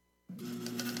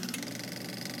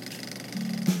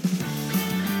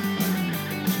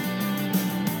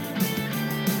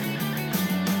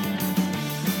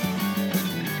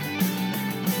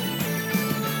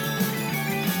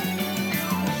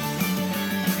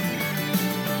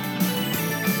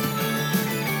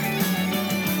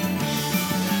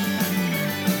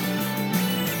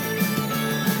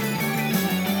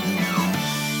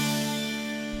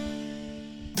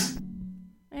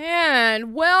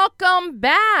welcome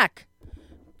back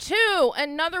to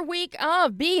another week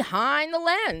of Behind the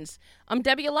Lens. I'm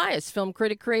Debbie Elias, film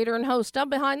critic, creator, and host of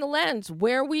Behind the Lens,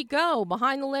 where we go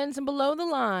behind the lens and below the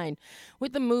line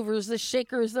with the movers, the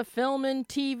shakers, the film and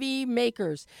TV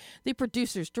makers, the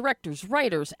producers, directors,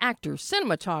 writers, actors,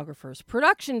 cinematographers,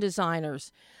 production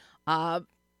designers,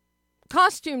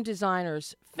 costume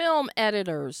designers, film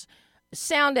editors,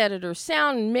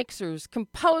 sound mixers,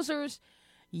 composers,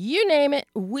 you name it,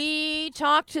 we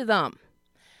talk to them.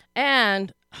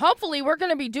 And hopefully we're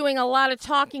going to be doing a lot of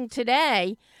talking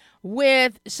today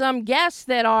with some guests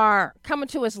that are coming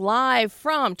to us live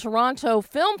from Toronto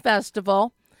Film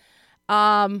Festival.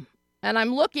 And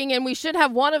I'm looking, and we should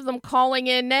have one of them calling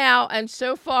in now, and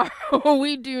so far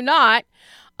we do not.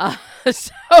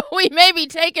 So we may be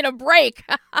taking a break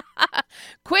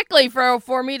quickly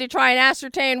for me to try and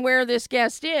ascertain where this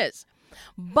guest is.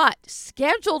 But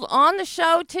scheduled on the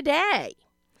show today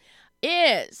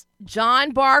is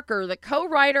John Barker, the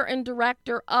co-writer and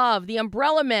director of The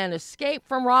Umbrella Men: Escape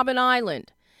from Robben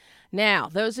Island. Now,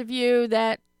 those of you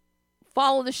that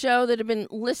follow the show that have been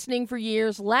listening for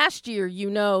years, last year you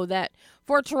know that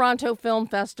for Toronto Film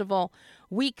Festival,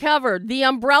 we covered The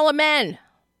Umbrella Men,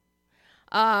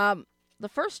 the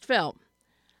first film.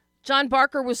 John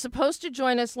Barker was supposed to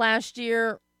join us last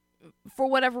year. For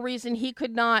whatever reason, he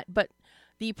could not, but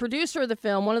the producer of the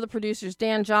film, one of the producers,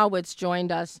 Dan Jawitz,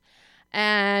 joined us.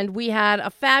 And we had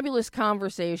a fabulous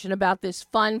conversation about this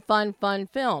fun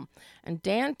film. And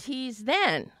Dan teased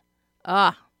then,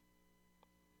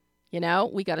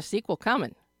 we got a sequel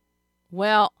coming.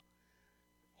 Well,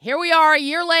 here we are a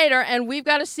year later, and we've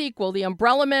got a sequel, The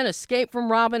Umbrella Men: Escape from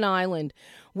Robben Island,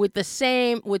 with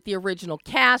the original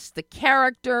cast, the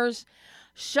characters,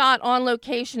 shot on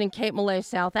location in Cape Malay,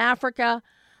 South Africa.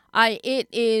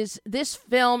 This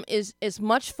film is as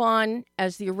much fun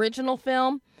as the original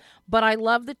film. But I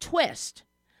love the twist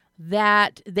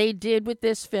that they did with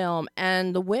this film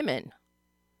and the women.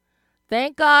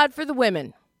 Thank God for the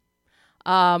women.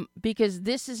 Because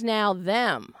this is now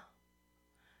them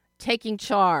taking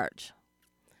charge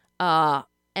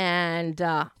and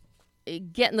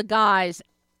getting the guys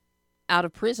out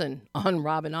of prison on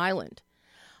Robben Island.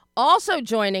 Also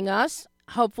joining us,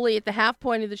 hopefully at the half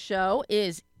point of the show,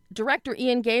 is director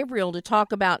Ian Gabriel to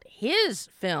talk about his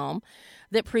film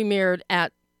that premiered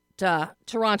at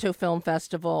Toronto Film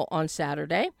Festival on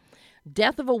Saturday,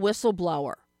 Death of a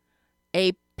Whistleblower,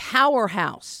 a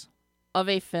powerhouse of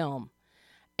a film,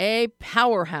 a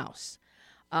powerhouse.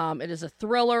 It is a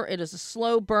thriller. It is a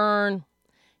slow burn.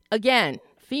 Again,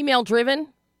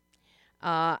 female-driven,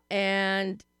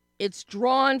 and it's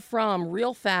drawn from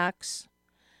real facts,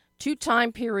 two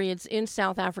time periods in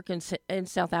South Africa's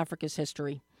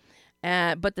history,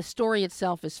 but the story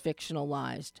itself is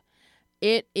fictionalized.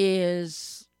 It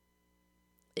is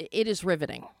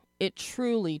riveting. It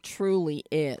truly, truly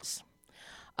is.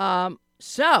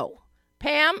 So,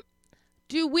 Pam,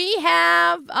 do we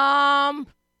have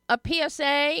a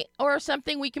PSA or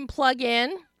something we can plug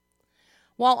in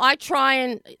while I try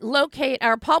and locate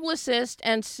our publicist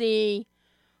and see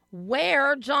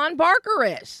where John Barker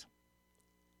is?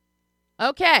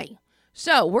 Okay,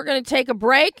 so we're going to take a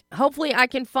break. Hopefully I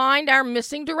can find our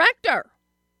missing director.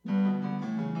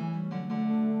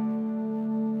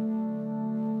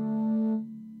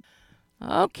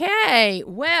 Okay,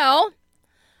 well,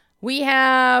 we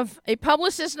have a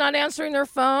publicist not answering their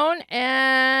phone,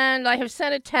 and I have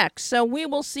sent a text, so we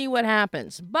will see what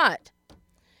happens. But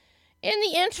in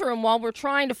the interim, while we're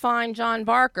trying to find John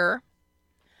Barker,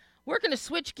 we're going to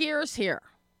switch gears here.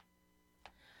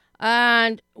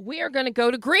 And we are going to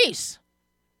go to Greece.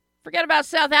 Forget about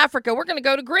South Africa. We're going to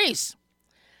go to Greece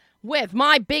with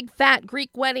My Big Fat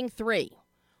Greek Wedding 3.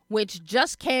 Which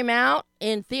just came out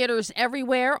in theaters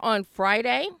everywhere on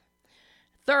Friday.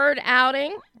 Third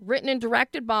outing, written and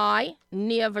directed by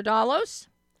Nia Vardalos.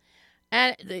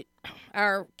 And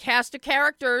our cast of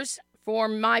characters for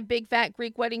My Big Fat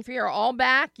Greek Wedding 3 are all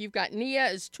back. You've got Nia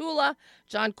as Tula.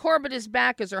 John Corbett is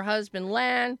back as her husband,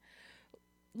 Lan.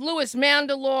 Louis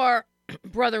Mandalore,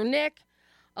 brother Nick.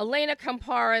 Elena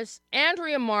Kamparis,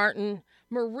 Andrea Martin,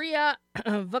 Maria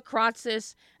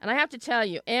Vakratsis, and I have to tell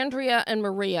you, Andrea and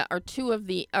Maria are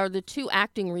the two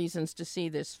acting reasons to see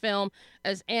this film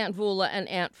as Aunt Vula and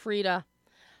Aunt Frida.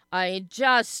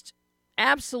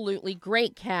 Absolutely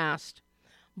great cast.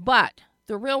 But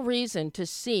the real reason to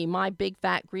see My Big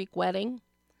Fat Greek Wedding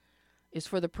is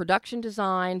for the production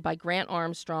design by Grant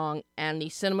Armstrong and the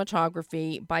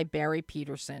cinematography by Barry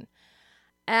Peterson.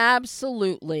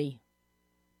 Absolutely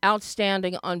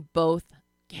outstanding on both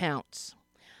counts.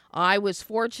 I was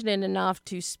fortunate enough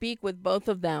to speak with both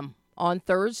of them on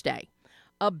Thursday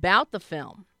about the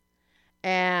film.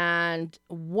 and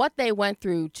what they went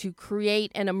through to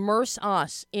create and immerse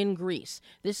us in Greece.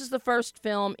 This is the first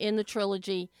film in the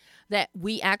trilogy that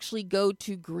we actually go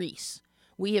to Greece.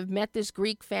 We have met this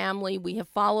Greek family. We have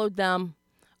followed them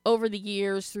over the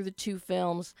years through the two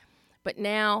films, but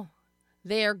now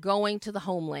they are going to the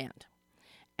homeland.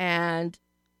 And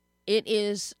it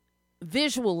is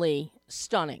visually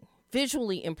stunning,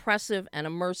 visually impressive and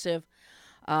immersive.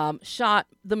 The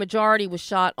majority was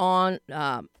shot on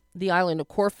the island of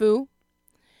Corfu.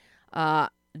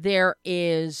 There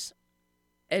is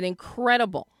an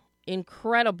incredible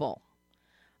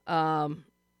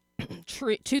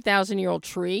 2,000-year-old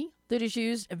tree that is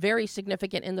used, very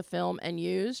significant in the film and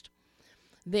used.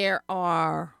 There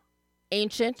are an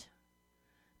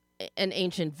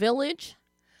ancient village.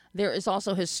 There is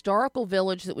also a historical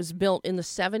village that was built in the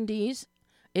 70s.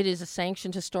 It is a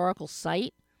sanctioned historical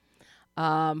site.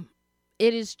 It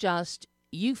is just,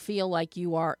 you feel like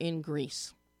you are in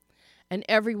Greece. And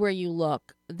everywhere you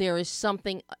look, there is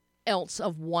something else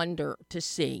of wonder to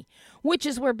see, which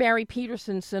is where Barry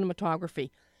Peterson's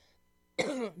cinematography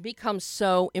becomes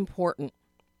so important.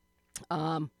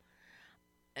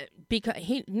 Because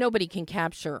nobody can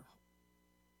capture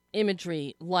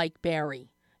imagery like Barry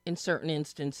in certain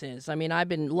instances. I mean, I've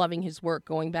been loving his work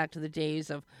going back to the days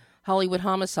of Hollywood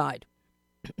Homicide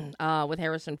with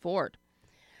Harrison Ford.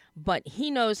 But he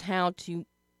knows how to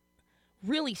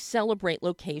really celebrate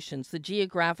locations, the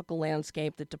geographical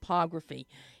landscape, the topography,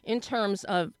 in terms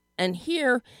of, and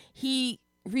here he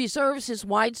reserves his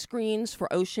widescreens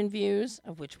for ocean views,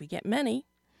 of which we get many,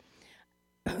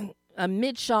 a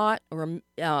mid shot or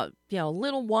a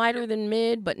little wider than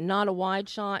mid, but not a wide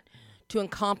shot to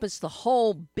encompass the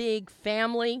whole big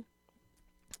family.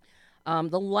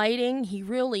 The lighting, he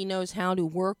really knows how to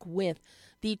work with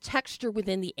the texture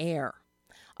within the air.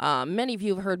 Many of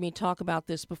you have heard me talk about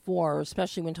this before,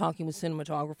 especially when talking with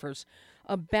cinematographers,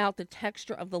 about the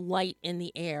texture of the light in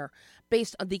the air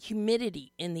based on the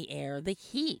humidity in the air, the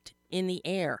heat in the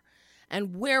air,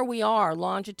 and where we are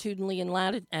longitudinally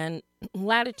and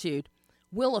latitude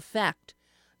will affect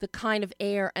the kind of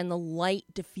air and the light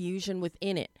diffusion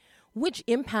within it, which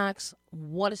impacts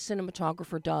what a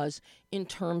cinematographer does in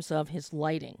terms of his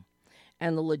lighting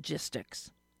and the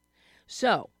logistics.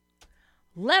 So,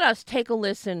 let us take a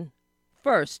listen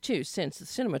first, too, since the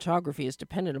cinematography is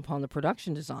dependent upon the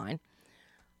production design.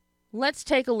 Let's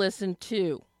take a listen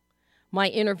to my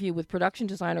interview with production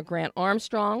designer Grant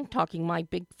Armstrong, talking My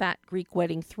Big Fat Greek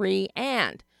Wedding 3,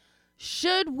 and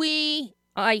should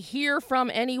I hear from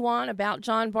anyone about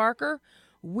John Barker,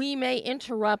 we may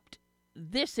interrupt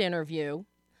this interview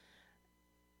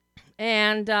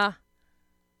and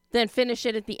then finish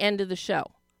it at the end of the show.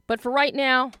 But for right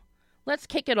now, let's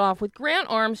kick it off with Grant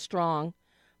Armstrong,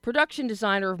 production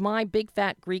designer of My Big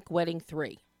Fat Greek Wedding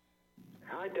 3.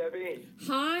 Hi, Debbie.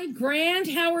 Hi,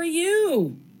 Grant. How are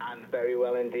you? I'm very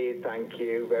well indeed, thank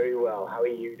you. Very well. How are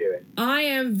you doing? I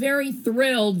am very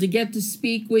thrilled to get to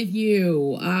speak with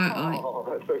you.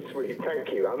 That's so sweet.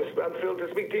 Thank you. I'm thrilled to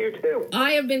speak to you, too.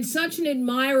 I have been such an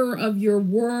admirer of your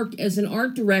work as an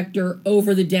art director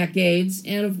over the decades,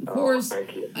 and of course,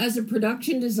 as a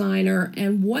production designer,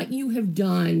 and what you have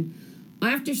done.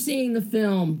 After seeing the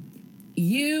film,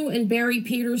 you and Barry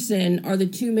Peterson are the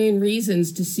two main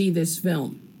reasons to see this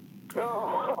film.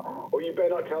 Oh, you better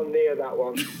not tell Nia that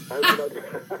one.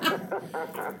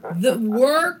 The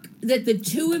work that the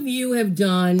two of you have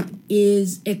done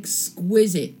is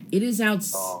exquisite. It is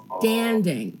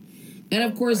outstanding. And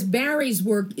of course, Barry's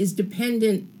work is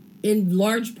dependent in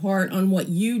large part on what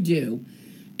you do.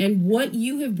 And what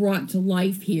you have brought to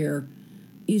life here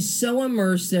is so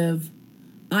immersive.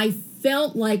 I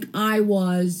felt like I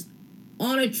was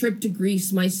on a trip to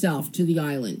Greece myself, to the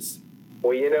islands.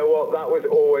 Well, you know what? That was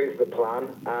always the plan.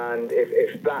 And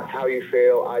if that's how you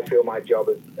feel, I feel my job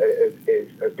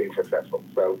has been successful.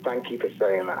 So thank you for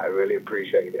saying that. I really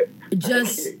appreciate it.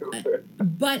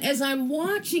 But as I'm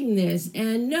watching this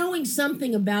and knowing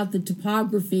something about the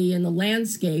topography and the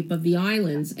landscape of the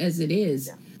islands as it is,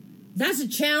 that's a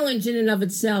challenge in and of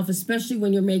itself, especially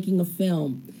when you're making a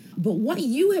film. But what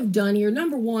you have done here,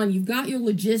 number one, you've got your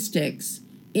logistics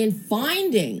in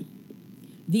finding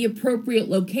the appropriate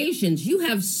locations. You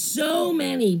have so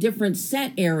many different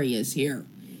set areas here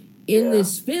in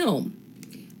this film.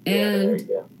 And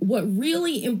what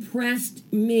really impressed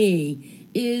me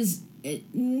is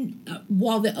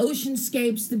while the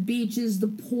oceanscapes, the beaches, the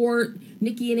port,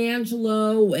 Nikki and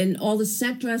Angelo, and all the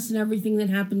set dress and everything that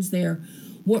happens there,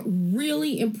 what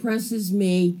really impresses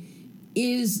me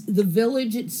is the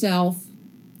village itself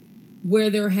where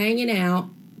they're hanging out.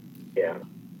 Yeah.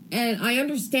 And I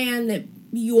understand that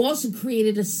you also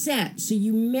created a set. So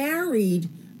you married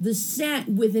the set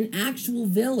with an actual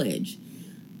village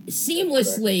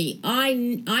seamlessly.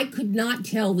 I could not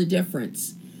tell the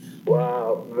difference.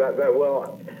 Wow,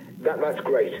 that's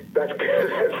great. That's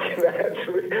good.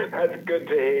 That's good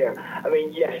to hear. I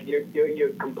mean, yes, you're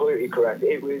completely correct.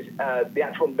 It was the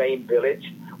actual main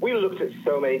village. We looked at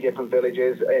so many different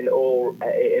villages in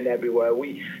everywhere.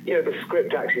 The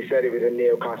script actually said it was a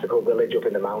neoclassical village up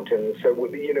in the mountains. So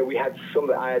we had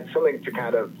I had something to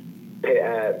kind of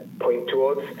point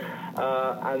towards.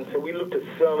 And so we looked at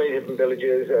so many different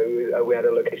villages. We had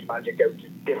a location manager go to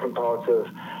different parts of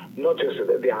not just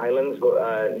the islands,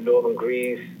 but northern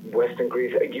Greece, western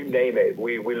Greece, you name it.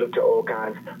 We looked at all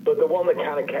kinds. But the one that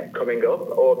kind of kept coming up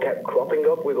or kept cropping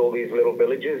up with all these little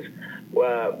villages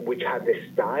which had this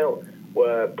style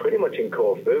were pretty much in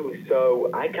Corfu. So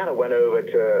I kind of went over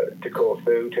to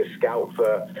Corfu to scout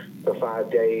for 5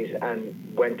 days and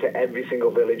went to every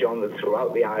single village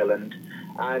throughout the island.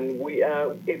 And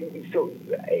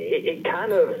it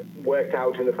kind of worked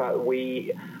out in the fact that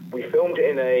we filmed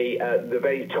in the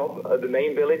very top of the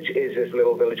main village is this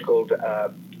little village called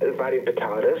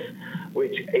Patadas,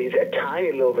 which is a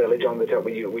tiny little village on the top,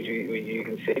 which you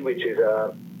can see, which is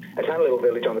a tiny little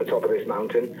village on the top of this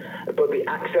mountain. But the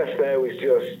access there was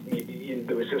just,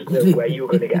 there was just no way you were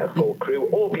going to get a full crew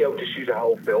or be able to shoot a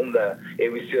whole film there. It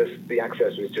was just, the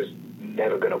access was just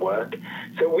never going to work.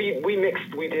 So we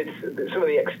did some of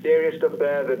the exterior stuff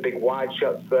there, the big wide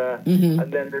shots there,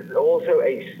 and then there's also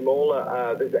a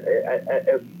smaller, there's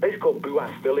a place called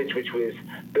Buas Village, which was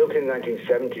built in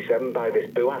 1977 by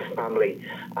this Buas family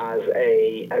as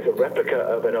a replica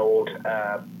of an old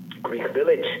Greek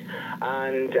village,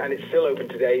 and it's still open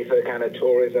today for kind of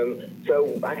tourism.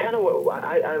 So I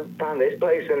found this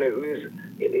place, and it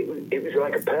was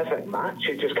like a perfect match.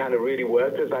 It just kind of really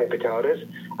worked as Patadas,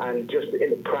 and just in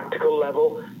the practical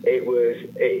level,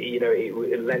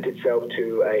 it lent itself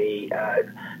to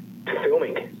to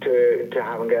filming, to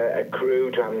having a crew,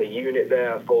 to having a unit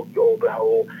there. I thought all the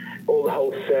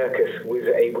whole circus was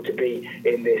able to be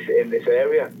in this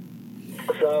area.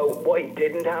 So what it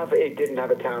didn't have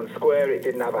a town square, it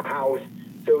didn't have a house.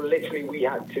 So literally we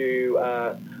had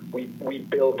to, we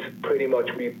blocked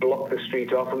the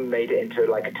street off and made it into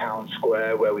like a town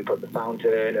square where we put the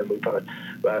fountain and we put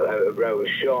a row of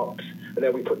shops. And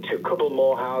then we put a couple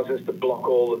more houses to block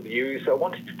all the views. So I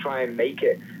wanted to try and make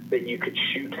it that you could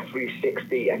shoot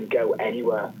 360 and go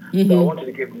anywhere. So I wanted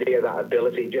to give Nia that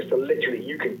ability, just to literally,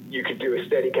 you could do a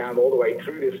steady cam all the way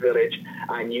through this village,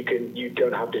 and you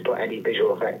don't have to put any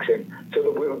visual effects in. So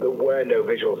there were no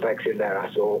visual effects in there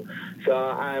at all. So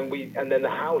and then the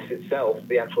house itself,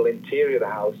 the actual interior of the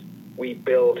house, we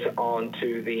built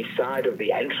onto the side of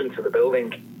the entrance of the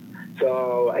building.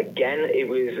 So again, it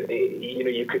was,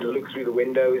 you could look through the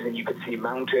windows and you could see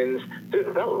mountains. So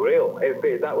it felt real.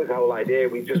 That was the whole idea.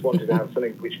 We just wanted to have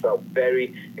something which felt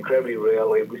very incredibly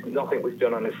real. Nothing was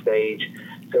done on a stage,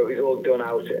 so it was all done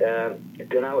out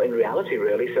in reality,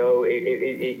 really. So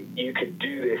you could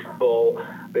do this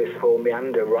full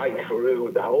meander right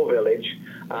through the whole village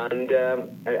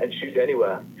and shoot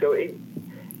anywhere. So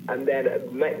and then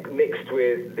mixed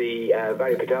with the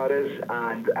Patadas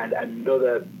and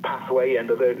another pathway,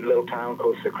 another little town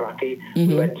called Sakraki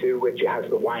we went to, which has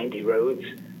the windy roads.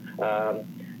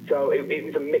 So it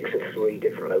was a mix of 3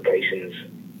 different locations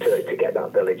to get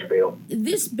that village feel.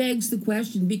 This begs the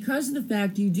question, because of the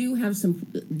fact you do have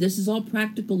this is all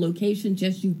practical locations,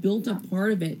 yes, you've built up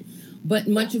part of it, but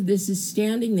much of this is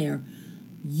standing there.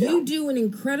 You do an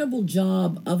incredible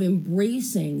job of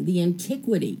embracing the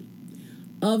antiquity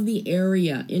of the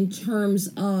area in terms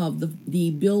of the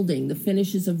building, the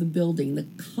finishes of the building, the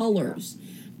colors,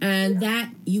 and that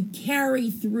you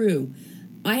carry through.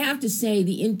 I have to say,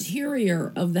 the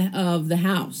interior of the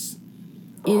house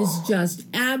is just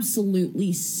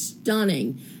absolutely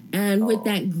stunning, and with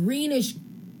that greenish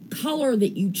color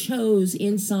that you chose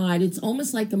inside, it's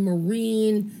almost like a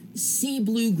marine sea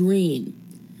blue green.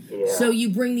 So you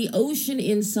bring the ocean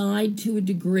inside to a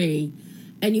degree,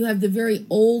 and you have the very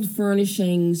old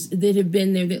furnishings that have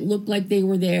been there that look like they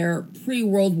were there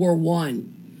pre-World War I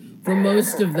for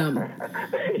most of them.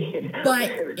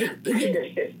 But,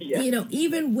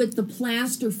 even with the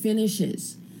plaster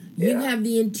finishes, you have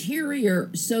the interior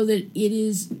so that it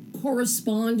is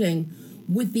corresponding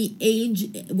with the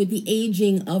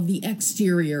aging of the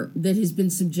exterior that has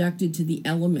been subjected to the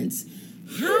elements.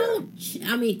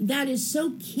 That is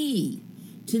so key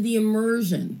to the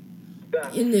immersion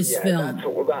in this film.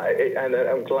 And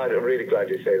I'm really glad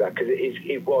you say that, because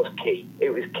it was key. It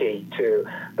was key to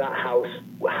that house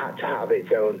had to have its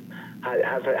own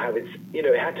have its,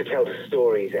 it had to tell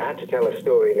stories. It had to tell a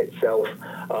story in itself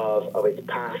of its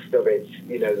past, of its,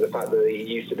 the fact that it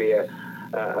used to be a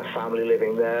family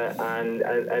living there, and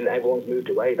everyone's moved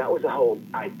away. That was the whole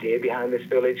idea behind this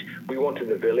village. We wanted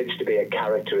the village to be a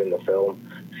character in the film,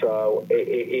 so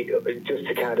it just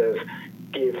to kind of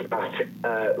give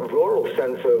that rural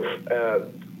sense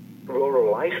of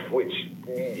rural life, which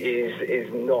is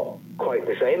not quite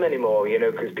the same anymore,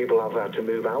 because people have had to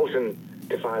move out and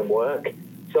to find work.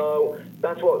 So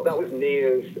that was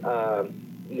Nia's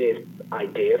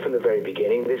idea from the very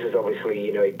beginning. This is obviously,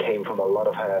 it came from a lot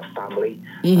of her family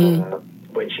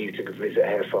when she used to visit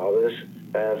her father's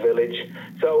village.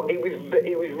 So it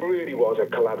really was a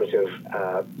collaborative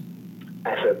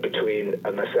effort between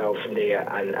myself, Nia,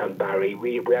 and Barry.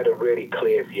 We had a really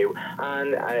clear view,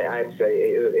 and I'd say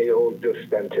it all does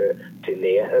stem to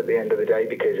Nia at the end of the day,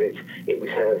 because it was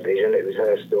her vision, it was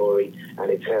her story, and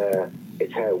it's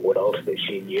her world that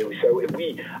she knew. So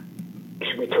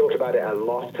we talked about it a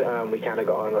lot. We kind of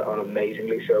got on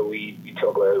amazingly. So we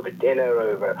talked about over dinner,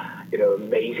 over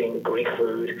amazing Greek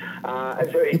food,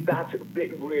 and so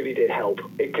it really did help,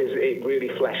 because it really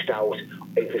fleshed out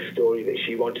the story that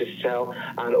she wanted to tell,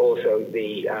 and also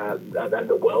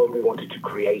the world we wanted to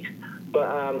create.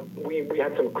 But we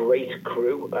had some great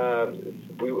crew.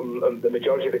 The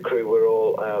majority of the crew were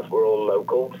all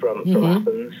local from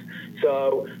Athens,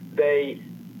 so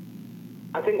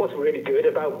I think what's really good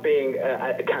about being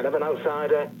a kind of an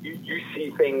outsider, you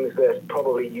see things that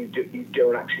probably you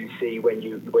don't actually see when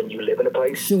you live in a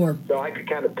place. Sure. So I could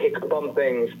kind of pick up on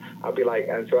things. I'd be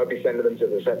sending them to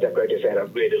the set decorator saying, I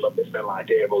really love this little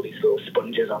idea of all these little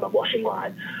sponges on a washing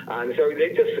line. And so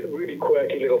they're just really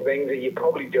quirky little things that you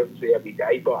probably don't see every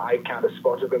day, but I kind of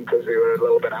spotted them because they were a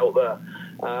little bit out there.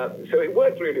 So it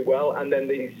worked really well. And then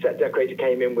the set decorator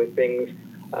came in with things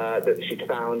that she'd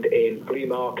found in flea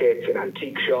markets and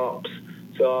antique shops.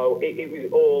 So it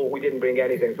was all, we didn't bring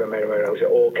anything from anywhere else. It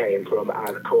all came from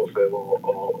either Corfu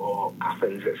or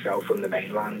Athens itself, from the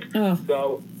mainland. Oh.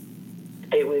 So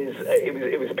it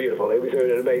was beautiful. It was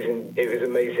an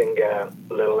amazing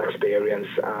little experience,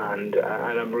 and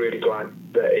I'm really glad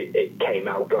that it came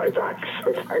out like that.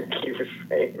 So thank you for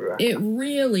saying that. It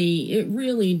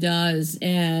really does.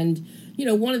 And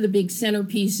one of the big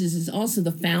centerpieces is also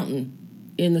the fountain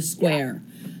in the square.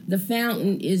 Yeah. The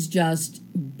fountain is just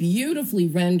beautifully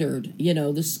rendered.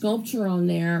 The sculpture on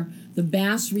there, the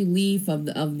bas relief of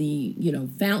the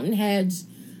fountain heads,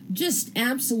 just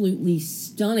absolutely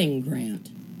stunning, Grant.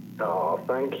 Oh,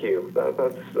 thank you.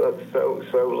 That's so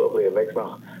lovely. It makes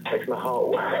my heart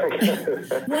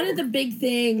work. One of the big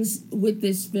things with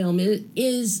this film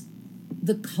is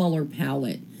the color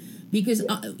palette, because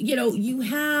you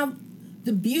have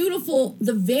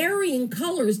the varying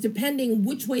colors depending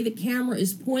which way the camera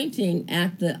is pointing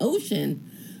at the ocean.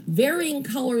 Varying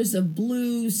colors of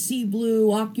blue, sea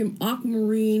blue,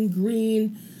 aquamarine,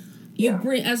 green. You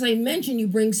bring, as I mentioned, you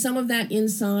bring some of that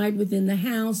inside within the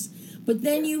house, but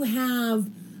then you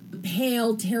have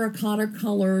pale terracotta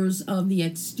colors of the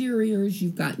exteriors.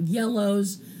 You've got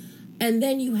yellows, and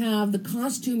then you have the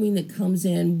costuming that comes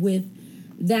in with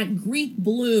that Greek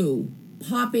blue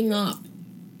popping up,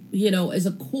 as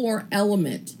a core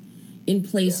element in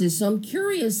places. So I'm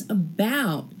curious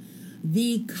about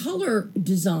the color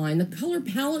design, the color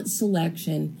palette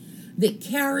selection that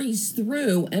carries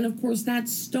through. And of course, that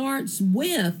starts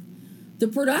with the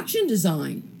production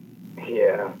design.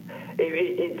 Yeah.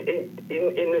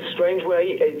 In a strange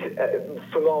way,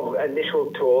 from our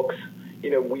initial talks,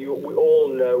 we all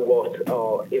know what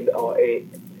our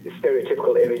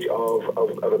stereotypical image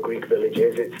of a Greek village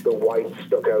is. It's the white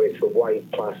stucco, it's the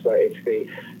white plaster, it's the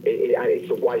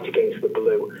white against the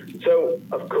blue. So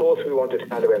of course we wanted to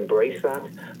kind of embrace that.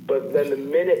 But then the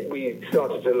minute I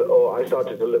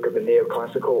started to look at the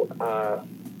neoclassical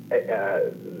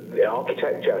the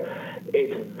architecture,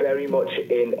 it's very much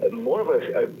in more of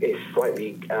a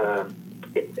slightly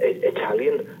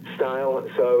Italian style,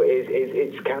 so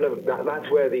it's kind of that's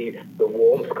where the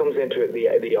warmth comes into it,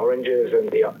 the oranges and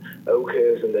the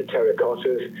ochres and the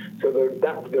terracottas. So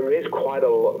there is quite a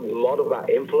lot of that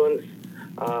influence,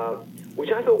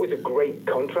 which I thought was a great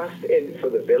contrast for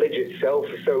the village itself.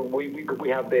 So we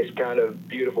have this kind of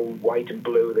beautiful white and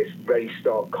blue, this very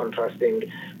stark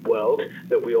contrasting world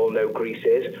that we all know Greece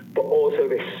is, but also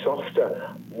this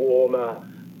softer, warmer,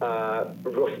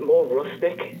 more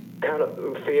rustic kind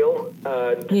of feel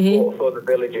for the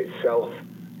village itself,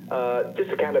 just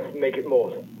to kind of make it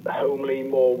more homely,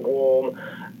 more warm,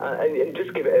 and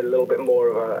just give it a little bit more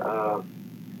of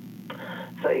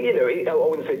a So, I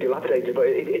wouldn't say dilapidated, but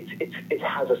it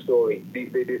has a story.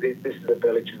 This is a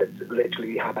village that's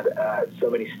literally had so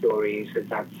many stories. It's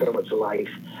had so much life,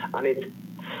 and it's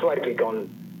slightly gone.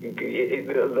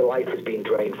 The life has been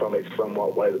drained from it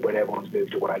when everyone's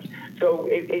moved away. So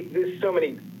there's so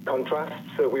many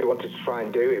contrasts that we wanted to try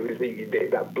and do. It was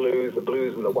the blues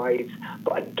and the whites,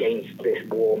 but against this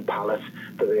warm palette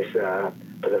for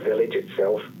the village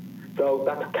itself. So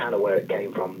that's kind of where it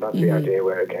came from. That's the idea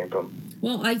where it came from.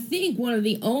 Well, I think one of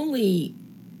the only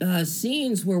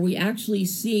scenes where we actually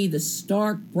see the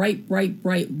stark, bright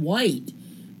white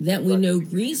that we know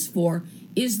Greece for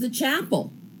is the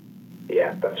chapel.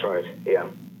 Yeah, that's right. Yeah.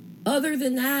 Other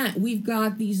than that, we've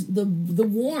got the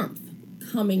warmth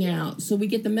coming out. So we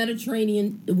get the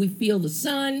Mediterranean, we feel the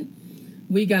sun,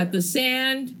 we got the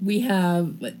sand, we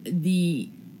have the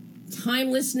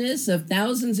timelessness of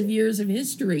thousands of years of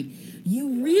history.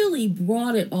 You really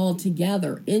brought it all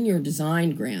together in your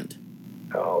design, Grant.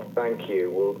 Oh, thank you.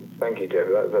 Well, thank you, Deb.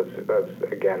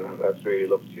 That's really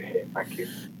lovely to hear. Thank you.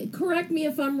 Correct me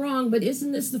if I'm wrong, but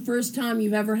isn't this the first time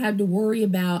you've ever had to worry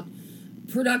about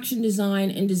production design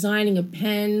and designing a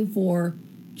pen for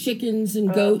chickens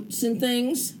and goats and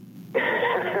things?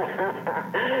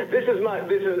 This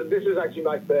is actually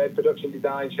my third production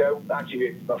design show. Actually,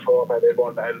 it's my fourth. I did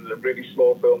one, a really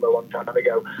small film a long time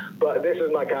ago, but this is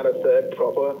my kind of third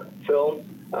proper film,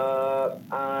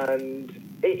 and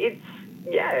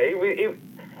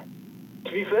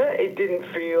to be fair, it didn't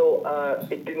feel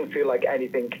like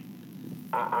anything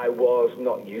I was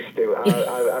not used to.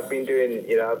 I've been doing,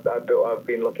 I've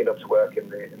been lucky enough to work in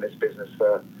this business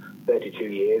for 32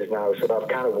 years now, so I've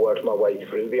kind of worked my way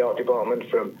through the art department,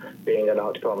 from being an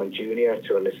art department junior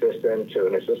to an assistant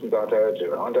art director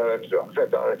to an art director to an set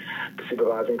director,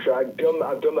 supervising. So I've done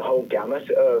the whole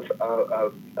gamut of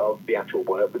the actual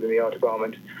work within the art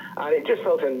department, and it just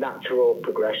felt a natural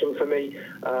progression for me.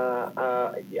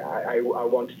 I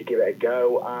wanted to give it a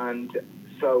go, and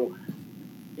so.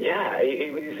 Yeah,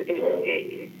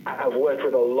 I've worked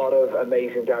with a lot of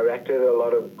amazing directors, a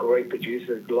lot of great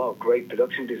producers, a lot of great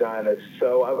production designers.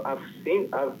 So I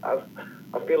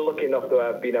feel lucky enough that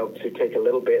I've been able to take a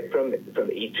little bit from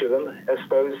each of them, I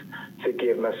suppose, to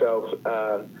give myself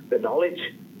the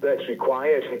knowledge that's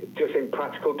required, just in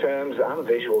practical terms and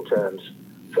visual terms.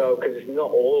 So, because it's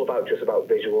not all just about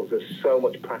visuals. There's so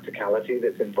much practicality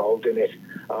that's involved in it,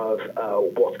 of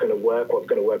what's going to work with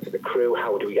the crew,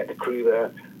 how do we get the crew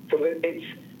there. So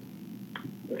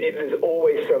there's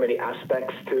always so many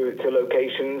aspects to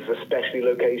locations, especially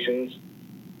locations,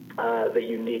 that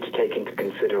you need to take into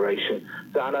consideration.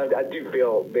 So, and I do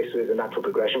feel this was a natural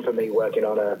progression for me, working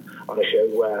on a show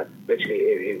where literally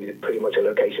it was pretty much a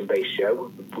location-based show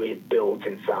with builds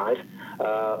inside.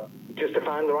 Just to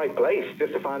find the right place,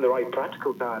 just to find the right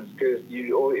practical times, because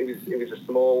it was a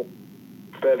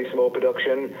fairly small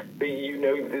production, but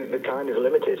the time is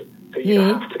limited, so you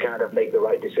have to kind of make the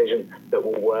right decision that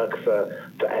will work for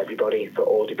everybody, for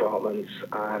all departments,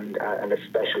 and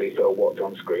especially for what's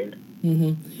on screen.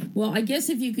 Mm-hmm. Well, I guess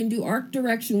if you can do art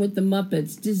direction with the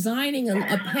Muppets, designing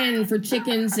a pen for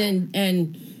chickens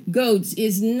and goats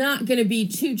is not going to be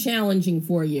too challenging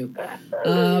for you.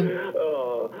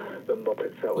 The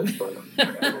Muppets, that was fun.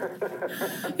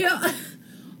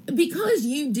 Because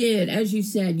you did, as you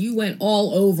said, you went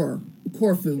all over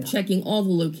Corfu, checking all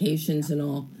the locations and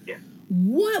all. Yeah.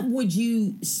 What would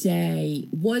you say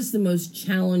was the most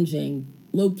challenging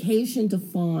location to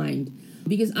find?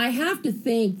 Because I have to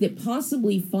think that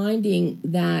possibly finding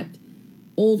that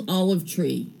old olive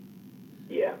tree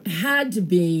had to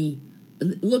be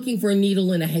looking for a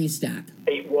needle in a haystack.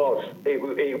 It was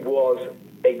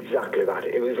exactly that.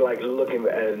 It was like looking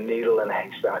at a needle in a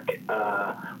haystack.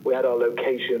 We had our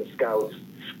location scouts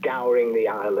scouring the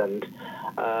island.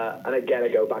 And again, I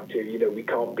go back to, we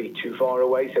can't be too far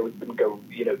away, so we couldn't go,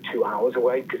 2 hours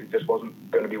away, because it just wasn't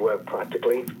going to be worked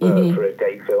practically for a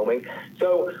day filming.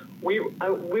 So we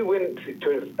went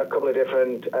to a couple of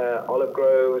different olive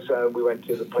groves. We went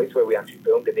to the place where we actually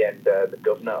filmed in the end, the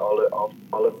governor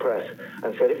olive press,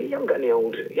 and said, "If you haven't got any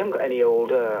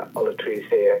old olive trees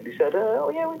here," and he said,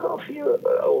 "Oh yeah, we've got a few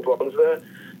old ones there.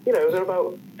 They're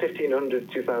about 1,500,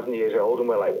 2,000 years old." And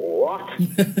we're like, "What?"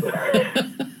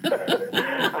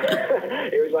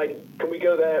 It was like, "Can we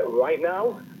go there right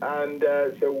now?" And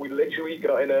so we literally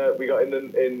got in the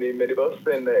minibus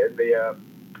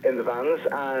in the vans,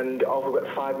 and off we went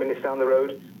 5 minutes down the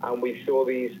road, and we saw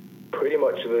these pretty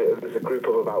much. There's a group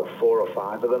of about 4 or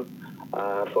 5 of them,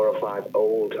 4 or 5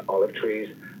 old olive trees,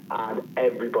 and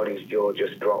everybody's jaw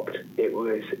just dropped. It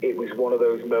was one of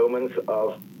those moments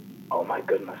of, oh my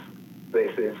goodness,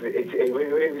 it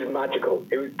was magical.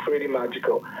 It was pretty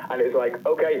magical, and it was like,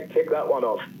 okay, tick that one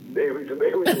off. It was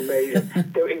amazing.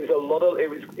 So it was a lot of, it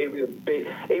was a big,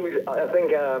 I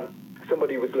think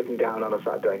somebody was looking down on us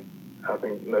that day. I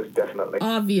think most definitely.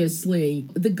 Obviously,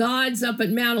 the gods up at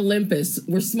Mount Olympus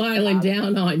were smiling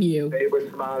down on you. They were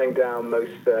smiling down,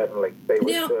 most certainly. They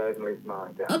were certainly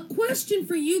smiling down. A question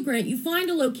for you, Grant. You find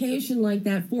a location like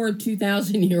that for a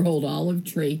 2,000-year-old olive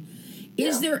tree.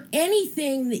 Is there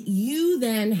anything that you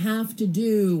then have to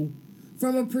do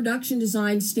from a production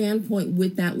design standpoint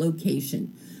with that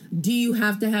location? Do you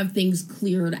have to have things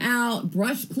cleared out,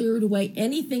 brush cleared away,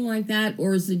 anything like that?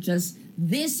 Or is it just,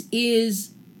 this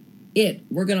is it?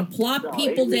 We're going to plop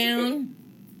people down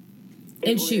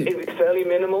and shoot. It was fairly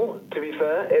minimal, to be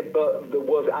fair, but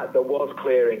there was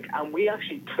clearing. And we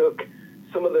actually took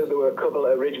some of there were a couple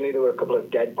of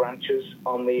dead branches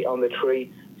on the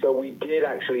tree. So we did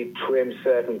actually trim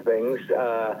certain things,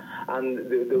 and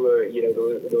there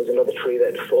was another tree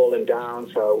that had fallen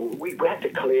down. So we had to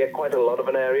clear quite a lot of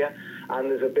an area. And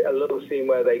there's a little scene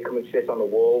where they come and sit on the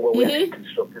wall where we actually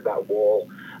constructed that wall.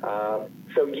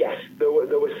 So yes, there were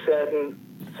certain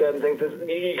things.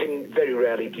 You can very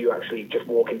rarely do you actually just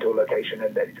walk into a location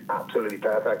and it's absolutely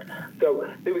perfect. So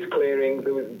there was clearing,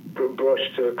 there was brush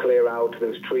to clear out, there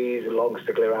was trees and logs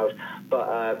to clear out.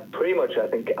 But pretty much, I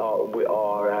think our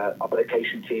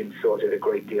location team sorted a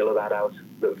great deal of that out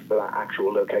for that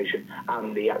actual location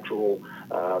and the actual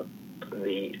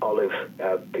the olive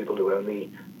people who own the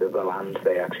land.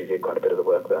 They actually did quite a bit of the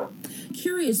work there.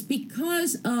 Curious,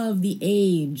 because of the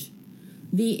age,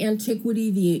 the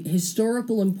antiquity, the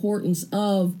historical importance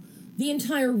of the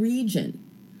entire region,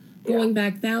 going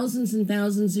back thousands and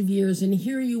thousands of years, and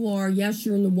here you are. Yes,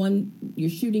 you're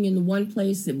shooting in the one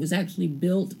place that was actually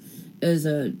built as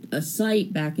a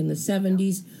site back in the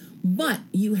 70s, but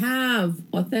you have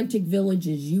authentic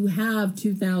villages, you have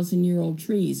 2,000-year-old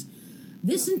trees.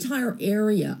 This entire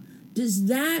area, does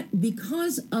that,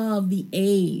 because of the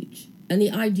age and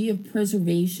the idea of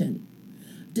preservation,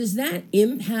 does that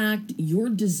impact your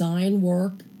design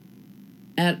work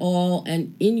at all,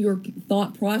 and in your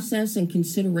thought process and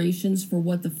considerations for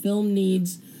what the film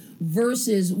needs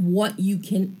versus what you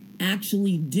can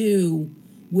actually do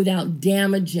without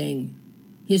damaging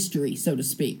history, so to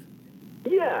speak?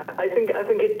 Yeah, I think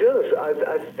it does. I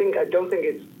don't think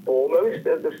it's foremost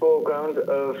at the foreground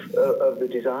of the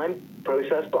design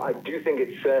process, but I do think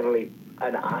it's certainly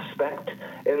an aspect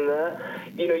in there.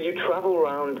 You know, you travel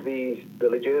around these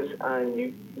villages and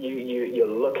you're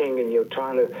looking and you're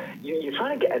trying to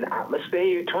get an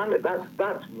atmosphere.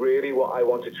 That's really what I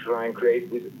wanted to try and create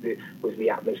was the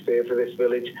atmosphere for this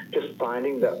village. Just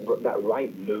finding that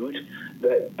right mood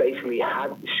that basically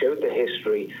showed the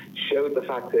history, showed the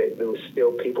fact that there was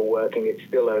still people working. It's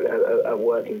still a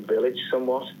working village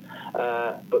somewhat,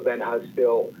 but then has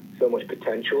still so much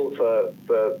potential for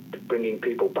bringing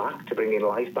people back, to bringing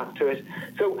life back to it.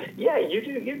 So yeah,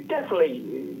 you definitely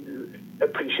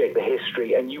appreciate the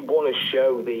history, and you want to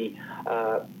show the.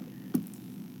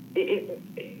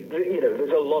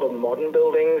 There's a lot of modern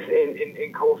buildings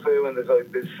in Corfu, and there's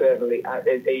certainly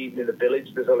even in the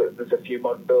village there's a few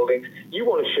modern buildings. You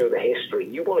want to show the history.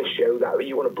 You want to show that.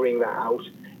 You want to bring that out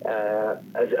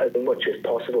as much as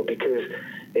possible, because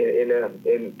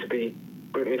to be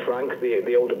brutally frank,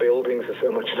 the older buildings are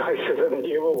so much nicer than the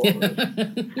newer ones.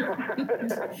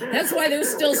 That's why they're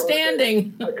still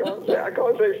standing. I can't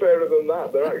say fairer than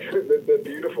that. They're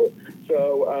beautiful.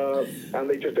 So and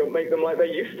they just don't make them like they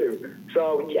used to.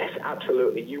 So yes,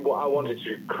 absolutely. I wanted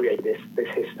to create this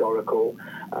historical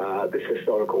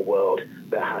world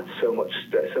that had so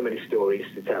many stories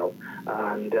to tell,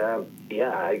 and and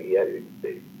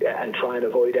try and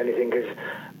avoid anything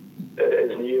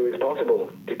as new as possible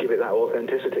to give it that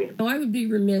authenticity. I would be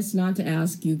remiss not to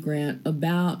ask you, Grant,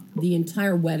 about the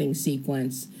entire wedding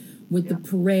sequence with the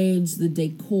parades, the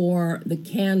decor, the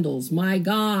candles. My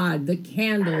God, the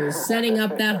candles, setting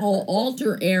up that whole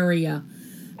altar area.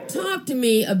 Talk to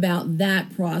me about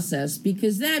that process,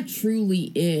 because that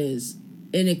truly is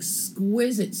an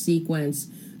exquisite sequence,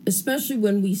 especially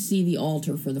when we see the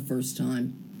altar for the first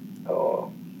time. Oh.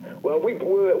 Well, we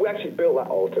actually built that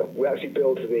altar. We actually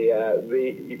built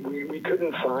we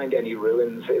couldn't find any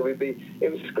ruins. It was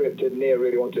scripted. Nia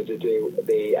really wanted to do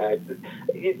she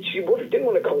didn't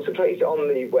want to concentrate on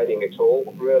the wedding at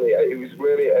all. Really, it was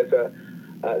really there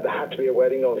had to be a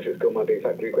wedding, or if it's called my big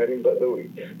factory wedding. But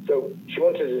so she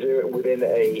wanted to do it within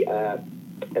a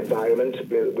environment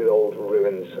with old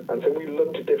ruins, and so we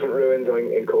looked at different ruins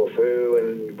in Corfu,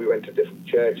 and we went to different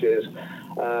churches,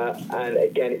 and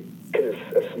again, because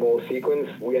it's a small sequence,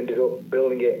 we ended up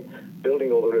building it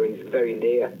building all the ruins very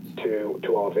near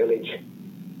to our village,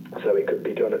 so it could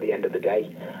be done at the end of the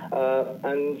day.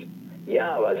 And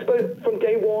yeah, I suppose from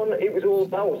day one, it was all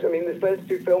about, I mean, the first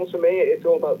two films for me, it's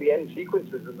all about the end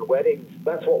sequences and the weddings.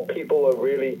 That's what people are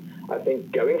really, I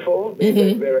think, going for.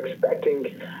 Mm-hmm. They're expecting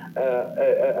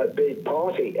a big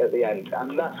party at the end,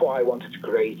 and that's what I wanted to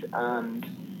create. And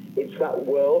it's that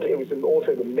world. It was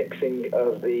also the mixing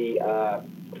of the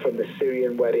from the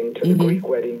Syrian wedding to the Mm-hmm. Greek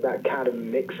wedding, that kind of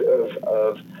mix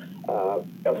of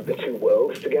the two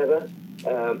worlds together.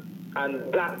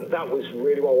 And that was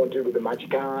really what I wanted to do with the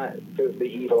magic eye, the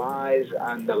evil eyes,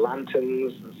 and the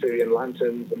lanterns, the Syrian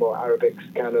lanterns, the more Arabic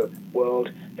kind of world.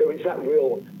 So it's that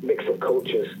real mix of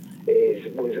cultures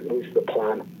was the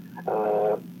plan.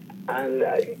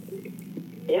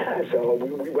 Yeah, so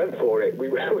we went for it. We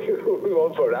went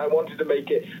for it. I wanted to make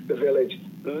the village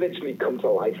literally come to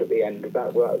life at the end.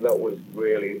 That was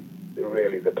really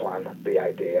the plan, the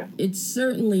idea. It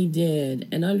certainly did.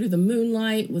 And under the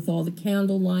moonlight, with all the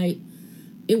candlelight,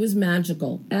 it was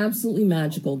magical. Absolutely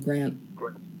magical, Grant.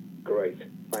 Great.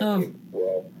 Thank you.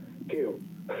 Well, thank you.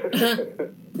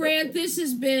 Grant, this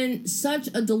has been such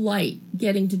a delight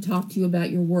getting to talk to you about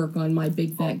your work on My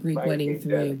Big Fat Greek Wedding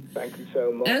 3. Thank you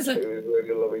so much. It was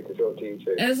really lovely to talk to you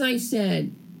too. As I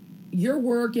said, your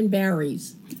work and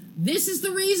Barry's. This is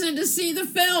the reason to see the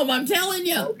film, I'm telling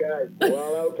you. Okay.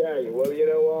 Well, you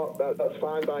know what? That's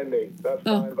fine by me.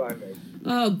 Fine by me.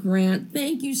 Oh, Grant,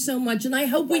 thank you so much. And I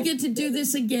hope we get to do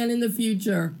this again in the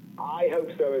future. I hope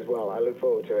so as well. I look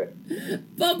forward to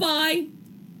it. Bye-bye.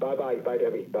 Bye-bye. Bye,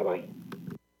 Debbie. Bye-bye.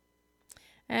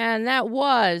 And that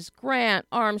was Grant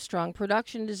Armstrong,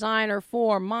 production designer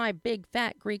for My Big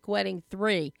Fat Greek Wedding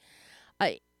 3.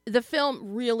 The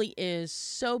film really is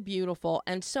so beautiful,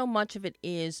 and so much of it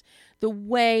is the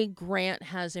way Grant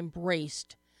has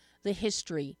embraced the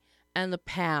history and the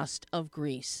past of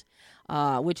Greece,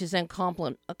 which is then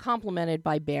complemented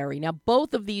by Barry. Now,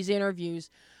 both of these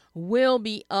interviews will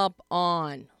be up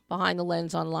on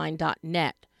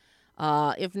BehindTheLensOnline.net,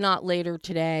 if not later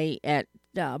today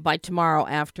by tomorrow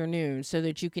afternoon, so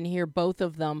that you can hear both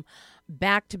of them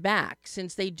back to back,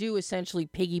 since they do essentially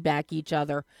piggyback each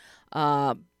other,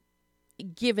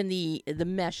 given the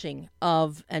meshing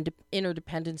of and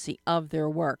interdependency of their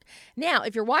work. Now,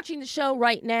 if you're watching the show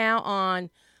right now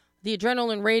on the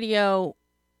Adrenaline Radio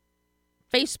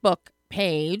Facebook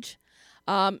page,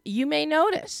 you may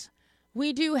notice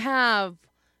we do have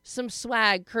some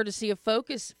swag courtesy of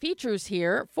Focus features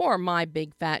here for My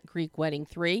Big Fat Greek Wedding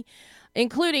 3,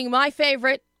 including my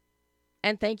favorite,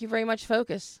 and thank you very much,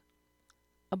 Focus,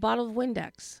 a bottle of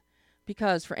Windex.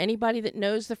 Because for anybody that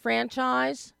knows the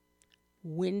franchise,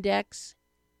 Windex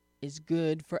is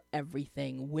good for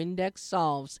everything. Windex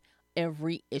solves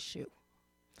every issue.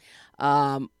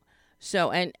 And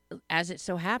as it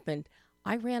so happened,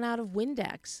 I ran out of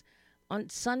Windex on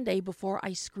Sunday before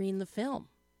I screened the film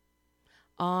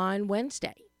on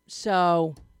Wednesday.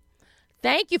 So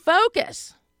thank you,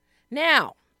 Focus.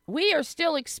 Now, we are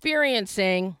still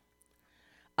experiencing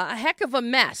a heck of a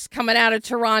mess coming out of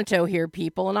Toronto here,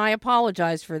 people, and I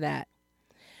apologize for that.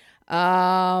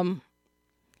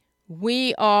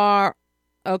 We are,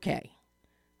 okay.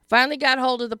 Finally got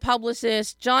hold of the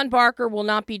publicist. John Barker will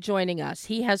not be joining us.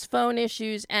 He has phone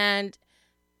issues and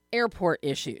airport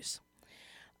issues.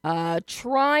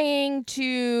 Trying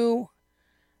to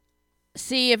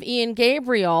see if Ian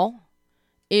Gabriel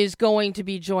is going to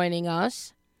be joining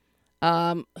us,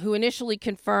 who initially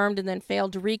confirmed and then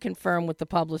failed to reconfirm with the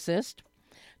publicist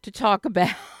to talk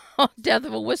about death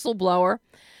of a whistleblower.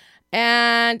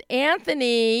 And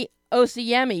Anthony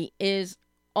Osiemi is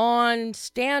on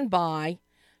standby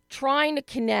trying to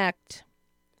connect,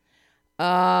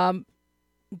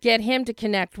 get him to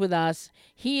connect with us.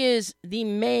 He is the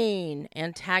main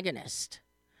antagonist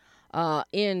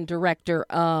in Director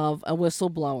of a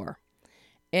Whistleblower.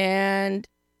 And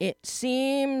it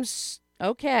seems,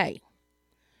 okay.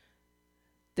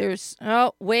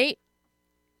 Wait.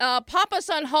 Pop us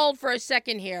on hold for a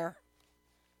second here.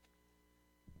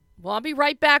 Well, I'll be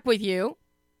right back with you.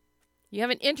 You have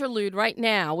an interlude right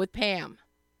now with Pam.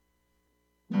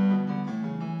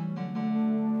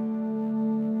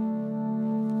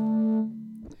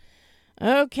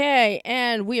 Okay,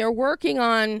 and we are working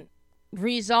on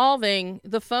resolving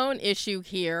the phone issue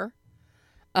here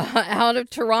out of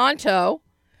Toronto.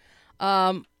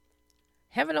 Heaven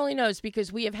only knows,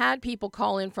 because we have had people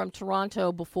call in from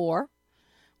Toronto before.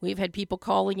 We've had people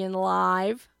calling in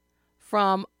live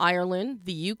from Ireland,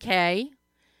 the UK.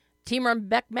 Timur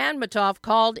Bekmanmatov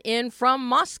called in from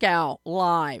Moscow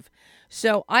live.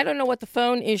 So I don't know what the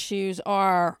phone issues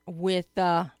are with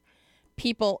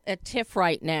people at TIFF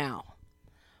right now.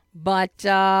 But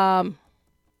we're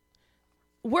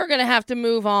going to have to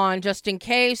move on just in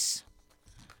case.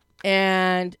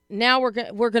 And now we're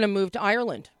going to move to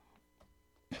Ireland.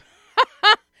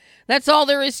 That's all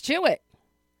there is to it.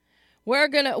 We're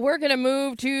going to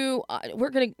move to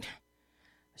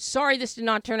Sorry this did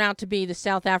not turn out to be the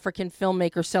South African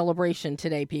filmmaker celebration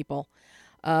today, people.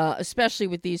 Especially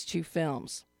with these two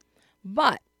films.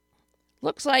 But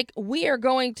looks like we are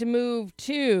going to move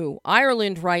to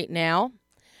Ireland right now.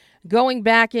 Going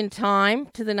back in time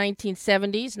to the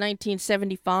 1970s,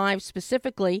 1975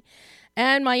 specifically,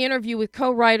 and my interview with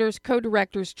co-writers,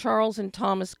 co-directors Charles and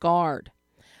Thomas Gard.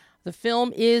 The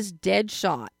film is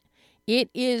Deadshot. It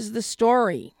is the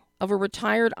story of a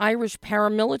retired Irish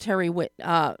paramilitary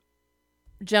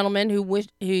gentleman who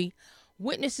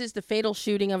witnesses the fatal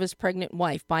shooting of his pregnant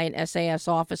wife by an SAS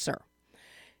officer.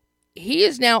 He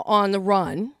is now on the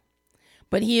run,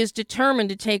 but he is determined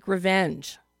to take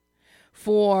revenge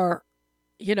for,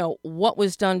 what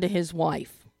was done to his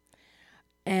wife.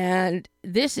 And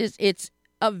it's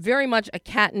very much a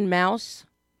cat and mouse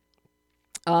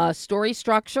story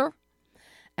structure.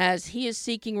 As he is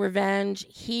seeking revenge,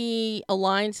 he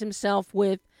aligns himself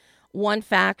with one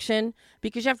faction,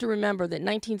 because you have to remember that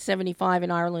 1975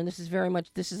 in Ireland, this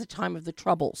is a time of the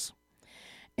Troubles.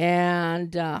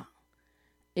 And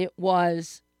it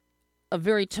was a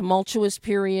very tumultuous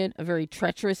period, a very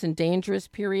treacherous and dangerous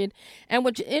period. And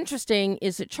what's interesting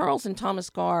is that Charles and Thomas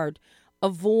Gard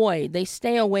they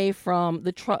stay away from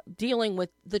dealing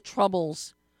with the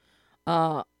Troubles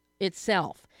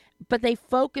itself. But they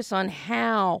focus on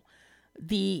how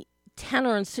the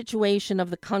tenor and situation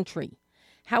of the country,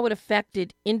 how it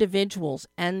affected individuals,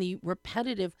 and the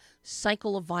repetitive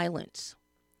cycle of violence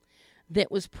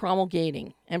that was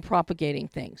promulgating and propagating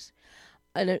things.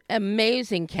 An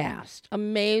amazing cast.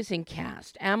 Amal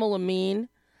Amin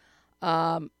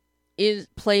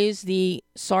plays the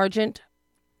sergeant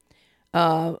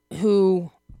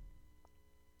who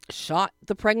shot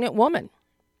the pregnant woman.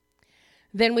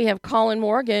 Then we have Colin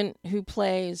Morgan, who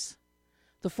plays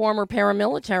the former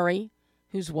paramilitary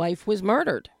whose wife was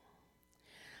murdered.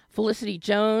 Felicity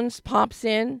Jones pops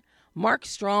in. Mark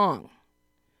Strong.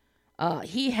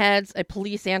 He heads a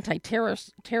police anti-terror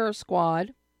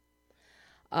squad.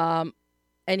 And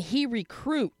he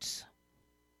recruits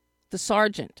the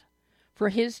sergeant for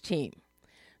his team.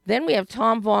 Then we have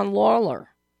Tom Von Lawler,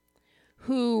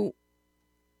 who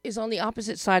is on the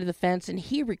opposite side of the fence, and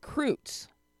he recruits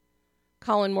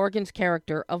Colin Morgan's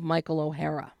character of Michael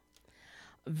O'Hara.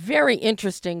 Very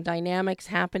interesting dynamics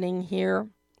happening here.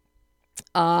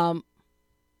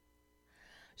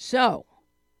 So,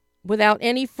 without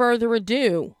any further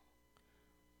ado,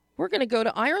 we're going to go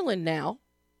to Ireland now.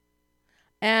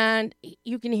 And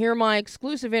you can hear my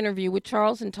exclusive interview with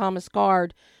Charles and Thomas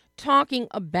Gard talking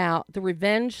about the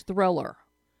revenge thriller,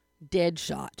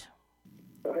 Deadshot.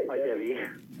 Hi, Debbie.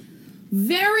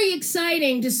 Very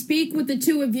exciting to speak with the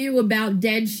two of you about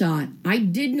Deadshot. I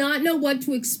did not know what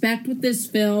to expect with this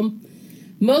film.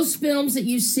 Most films that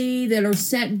you see that are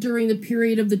set during the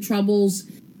period of the Troubles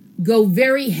go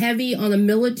very heavy on a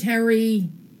military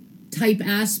type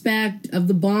aspect of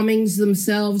the bombings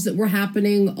themselves that were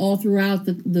happening all throughout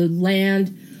the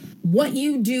land. What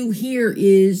you do here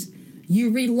is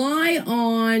you rely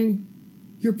on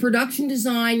your production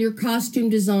design, your costume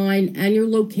design, and your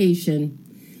location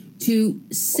to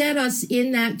set us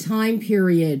in that time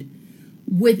period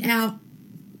without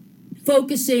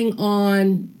focusing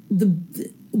on the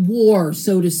war,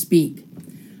 so to speak.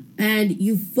 And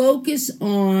you focus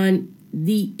on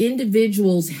the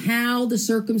individuals, how the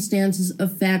circumstances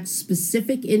affect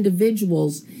specific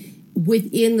individuals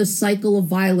within the cycle of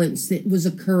violence that was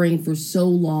occurring for so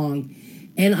long.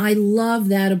 And I love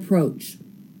that approach.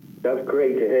 That's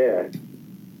great to hear.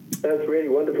 That's really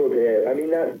wonderful to hear. I mean,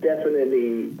 that's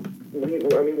definitely. We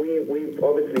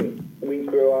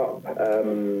grew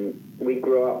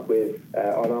up with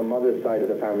on our mother's side of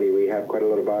the family. We have quite a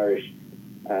lot of Irish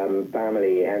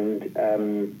family, and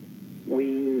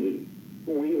we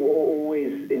were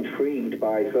always intrigued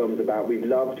by films about. We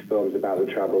loved films about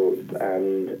the Troubles,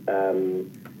 and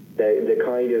the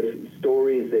kind of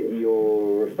stories that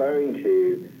you're referring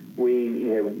to.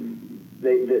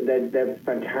 They're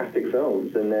fantastic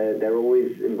films, and they're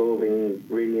always involving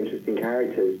really interesting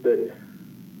characters. But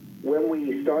when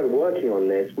we started working on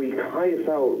this, we kind of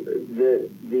felt that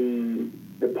the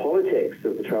politics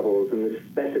of the Troubles and the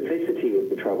specificity of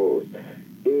the Troubles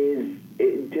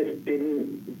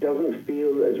doesn't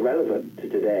feel as relevant to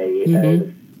today as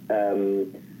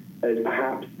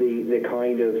perhaps the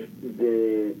kind of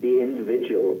the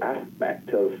individual aspect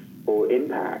of or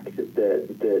impact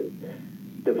that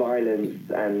the violence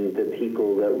and the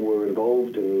people that were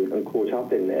involved and caught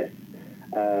up in this,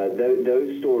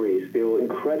 those stories feel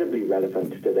incredibly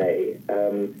relevant today.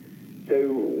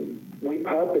 So we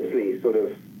purposely sort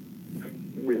of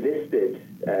resisted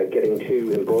getting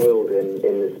too embroiled in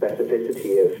the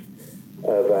specificity of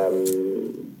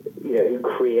who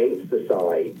creates the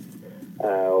sides,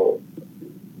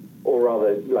 or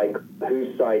rather, like,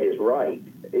 whose side is right,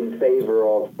 in favor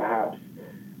of perhaps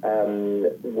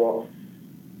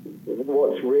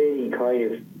what's really kind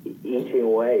of eating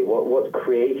away, what's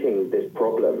creating this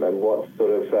problem, and what's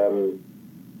sort of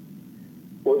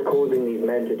what's causing these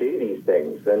men to do these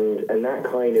things, and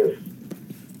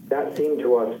that seemed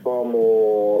to us far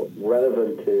more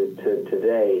relevant to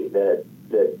today. That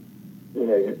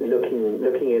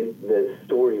looking at the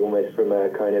story almost from a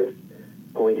kind of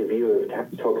point of view of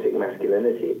toxic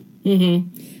masculinity. Mm-hmm.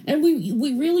 And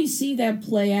we really see that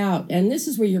play out, and this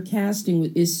is where your casting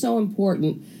is so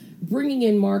important, bringing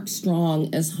in Mark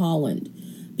Strong as Holland,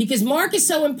 because Mark is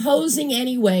so imposing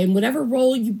anyway, in whatever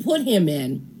role you put him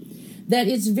in, that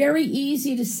it's very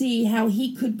easy to see how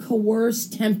he could coerce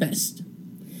Tempest.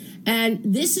 And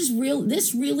this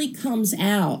really comes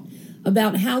out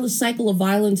about how the cycle of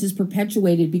violence is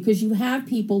perpetuated, because you have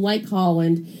people like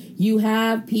Holland, you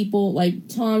have people like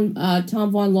Tom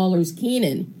Von Lawler's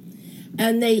Keenan,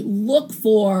 and they look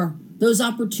for those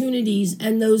opportunities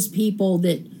and those people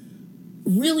that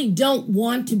really don't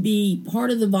want to be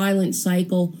part of the violent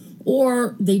cycle,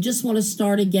 or they just want to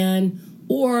start again,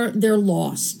 or they're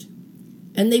lost,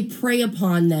 and they prey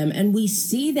upon them. And we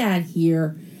see that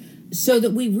here, so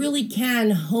that we really can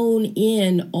hone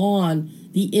in on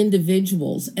the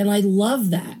individuals, and I love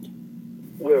that.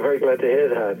 We're very glad to hear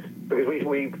that, because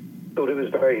we thought it was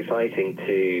very exciting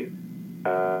to,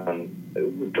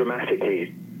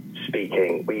 dramatically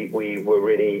speaking, we were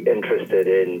really interested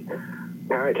in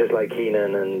characters like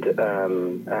Keenan and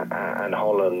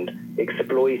Holland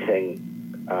exploiting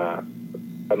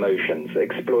emotions,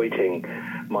 exploiting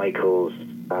Michael's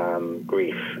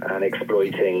grief, and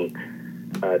exploiting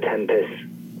Tempest's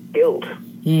guilt.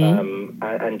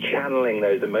 And channeling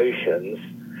those emotions,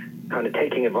 kind of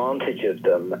taking advantage of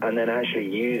them, and then actually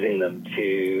using them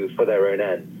for their own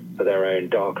ends, for their own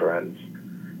darker ends.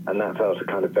 And that felt a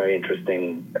kind of very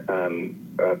interesting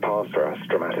path for us,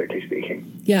 dramatically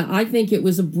speaking. Yeah, I think it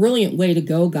was a brilliant way to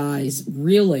go, guys,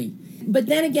 really. But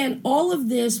then again, all of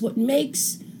this, what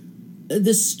makes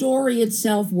the story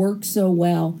itself work so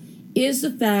well is the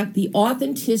fact, the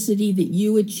authenticity that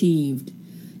you achieved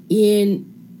in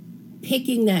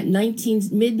picking that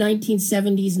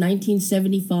mid-1970s,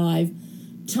 1975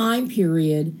 time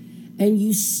period, and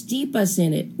you steep us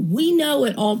in it. We know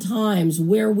at all times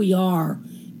where we are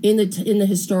in the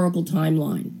historical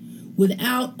timeline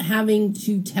without having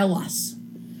to tell us.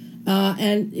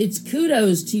 And it's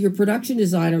kudos to your production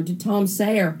designer, to Tom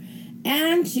Sayer,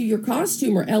 and to your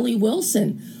costumer, Ellie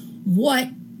Wilson. What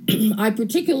I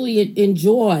particularly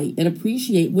enjoy and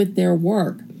appreciate with their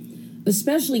work,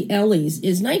 especially Ellie's,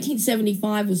 is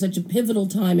 1975 was such a pivotal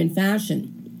time in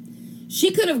fashion.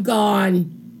 She could have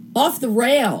gone off the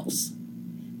rails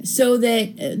so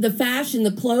that the fashion,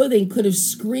 the clothing could have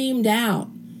screamed out,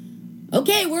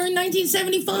 okay, we're in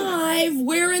 1975,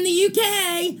 we're in the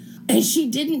UK. And she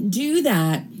didn't do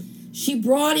that. She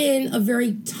brought in a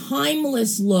very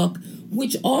timeless look,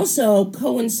 which also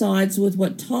coincides with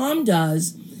what Tom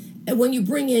does when you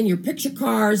bring in your picture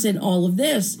cars and all of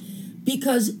this,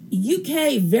 because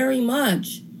UK very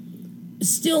much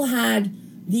still had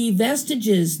the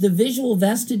vestiges, the visual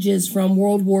vestiges from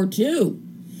World War II,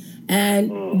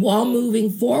 and while moving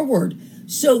forward.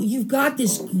 So you've got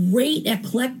this great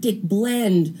eclectic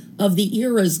blend of the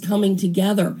eras coming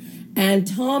together, and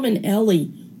Tom and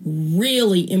Ellie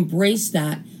really embraced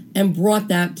that and brought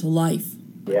that to life.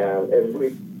 Yeah,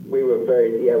 we were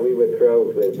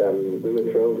thrilled with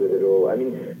it all. I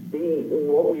mean,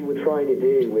 what we were trying to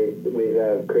do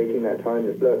with creating that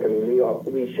timeless look. I mean,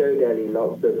 we showed Ellie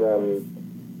lots of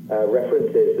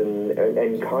references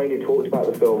and kind of talked about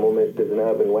the film almost as an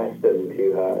urban western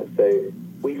to her. So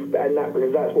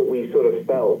because that's what we sort of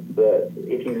felt, that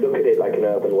if you look at it like an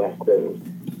urban western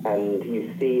and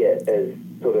you see it as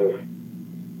sort of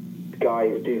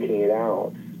guys duking it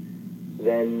out,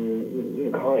 then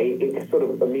you can't. It sort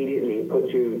of immediately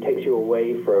takes you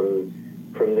away from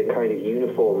the kind of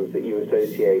uniforms that you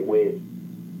associate with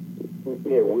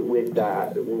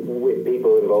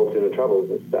people involved in the Troubles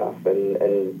and stuff, and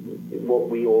what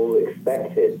we all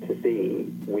expected to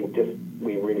see,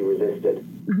 we really resisted.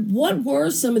 What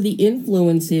were some of the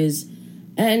influences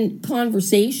and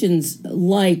conversations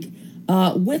like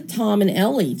with Tom and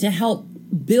Ellie to help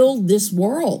build this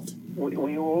world?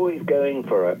 we were always going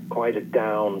for quite a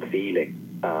down feeling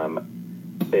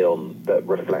film that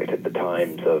reflected the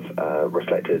times of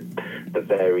reflected the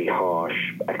very harsh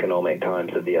economic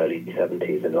times of the early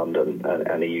 70s in London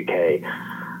and the UK.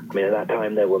 I mean, at that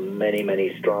time there were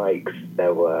many strikes.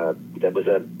 There was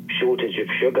a shortage of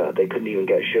sugar. They couldn't even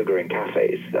get sugar in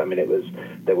cafes. I mean,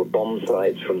 there were bomb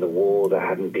sites from the war that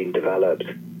hadn't been developed,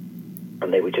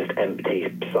 and they were just empty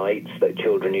sites that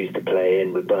children used to play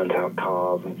in with burnt out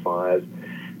cars and fires.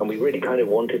 And we really kind of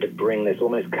wanted to bring this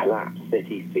almost collapsed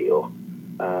city feel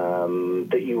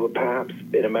that you would perhaps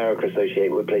in America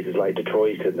associate with places like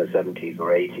Detroit in the 70s or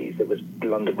 80s.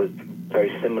 London was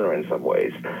very similar in some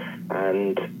ways.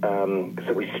 And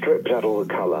so we stripped out all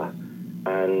the colour,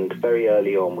 and very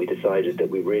early on we decided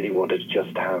that we really wanted to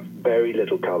just have very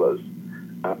little colours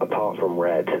apart from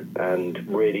red, and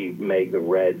really make the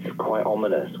reds quite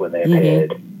ominous when they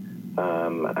appeared,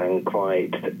 and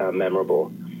quite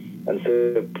memorable. And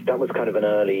so that was kind of an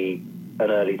early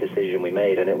decision we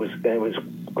made, and it was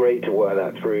great to work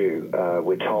that through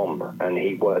with Tom, and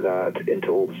he worked that into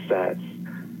all the sets.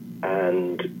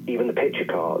 And even the picture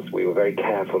cars, we were very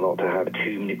careful not to have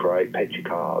too many bright picture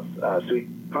cars. So we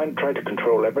kind of tried to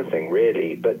control everything,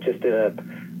 really, but just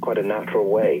in quite a natural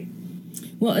way.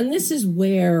 Well, and this is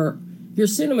where your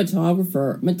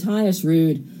cinematographer, Matthias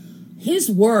Ruud,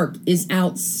 his work is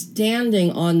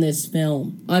outstanding on this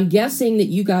film. I'm guessing that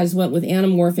you guys went with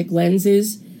anamorphic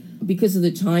lenses because of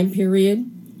the time period.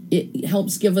 It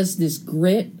helps give us this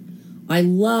grit. I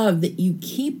love that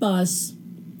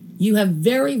you have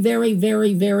very, very,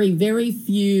 very, very, very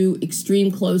few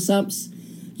extreme close-ups.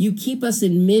 You keep us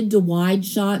in mid to wide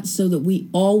shots so that we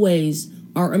always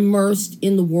are immersed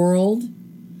in the world,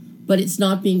 but it's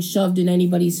not being shoved in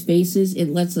anybody's faces. It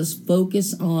lets us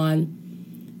focus on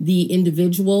the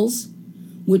individuals,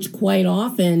 which quite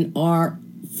often are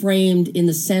framed in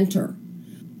the center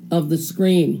of the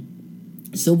screen.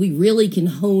 So we really can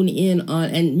hone in on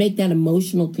and make that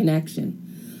emotional connection.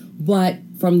 But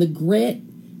from the grit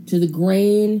to the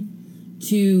grain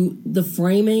to the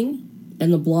framing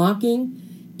and the blocking,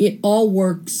 it all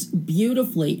works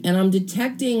beautifully. And I'm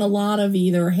detecting a lot of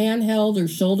either handheld or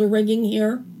shoulder rigging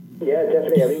here. Yeah,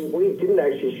 definitely. I mean, we didn't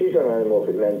actually shoot on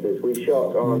anamorphic lenses. We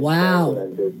shot on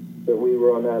lenses, but we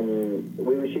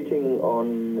were shooting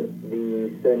on the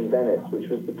Sony Venice, which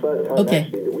was the first time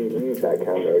actually that we've used that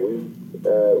camera.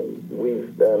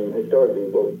 We've historically,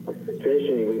 well,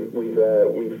 traditionally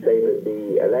we've favoured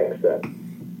the Alexa,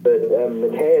 but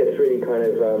Matthias really kind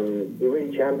of he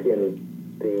really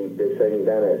championed the Sony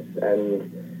Venice,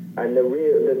 and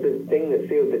the thing that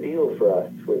sealed the deal for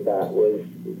us with that was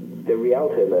the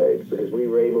Rialto mode, because we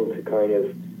were able to kind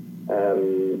of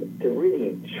to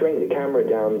really shrink the camera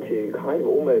down to kind of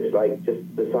almost like just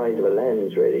the size of a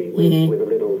lens, really, with a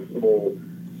little small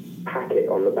packet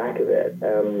on the back of it.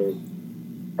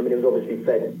 I mean, it was obviously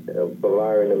fed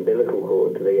via an umbilical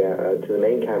cord to the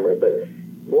main camera, but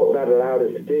what that allowed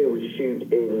us to do was shoot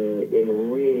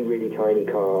in really, really tiny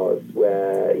cars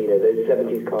where, you know, those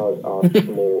 70s cars are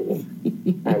small,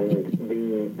 and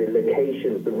the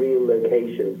locations, the real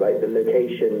locations, like the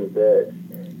location that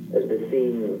the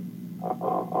scene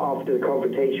after the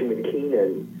confrontation with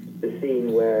Keenan, the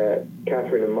scene where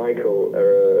Catherine and Michael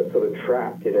are sort of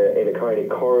trapped in a kind of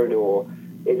corridor.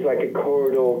 It's like a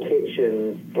corridor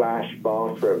kitchen /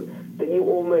 bathroom that you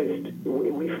almost,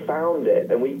 we found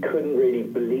it and we couldn't really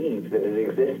believe that it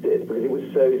existed because it was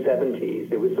so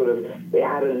 70s. It was sort of, it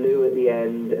had a loo at the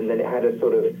end, and then it had a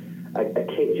sort of a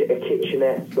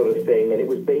kitchenette sort of thing, and it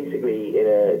was basically in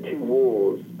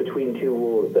between two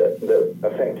walls that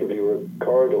effectively were a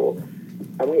corridor.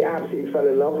 And we absolutely fell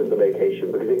in love with the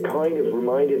location because it kind of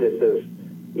reminded us of,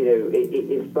 you know,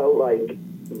 it felt like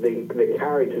the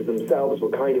characters themselves were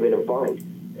kind of in a vice,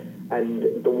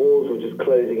 and the walls were just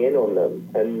closing in on them.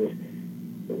 And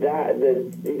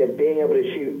being able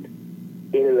to shoot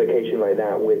in a location like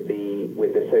that with the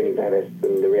Sony Venice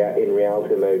and in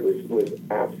Rialto mode was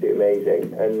absolutely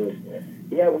amazing. And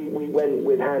yeah, we went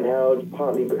with handheld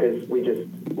partly because we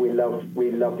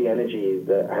love the energy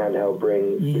that handheld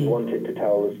brings. We wanted to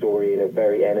tell the story in a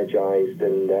very energized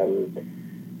and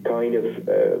kind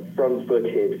of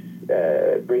front-footed,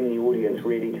 bring the audience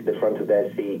really to the front of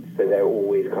their seats, so they're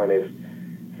always kind of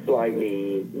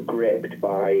slightly gripped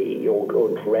by or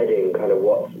dreading kind of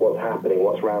what's happening,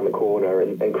 what's around the corner,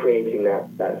 and creating that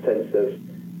sense of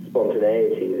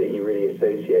spontaneity that you really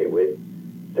associate with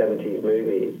 70s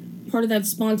movies. Part of that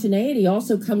spontaneity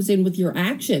also comes in with your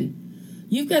action.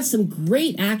 You've got some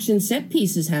great action set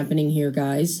pieces happening here,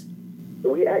 guys.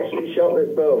 We actually shot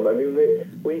this film. I mean,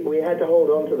 we had to hold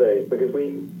on to those because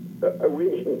we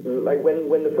originally, like when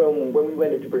we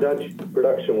went into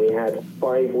production, we had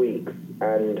 5 weeks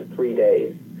and 3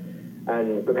 days,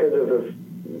 and because of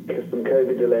some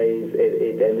COVID delays,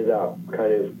 it ended up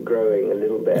kind of growing a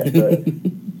little bit,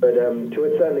 but to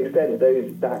a certain extent,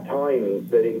 that time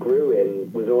that it grew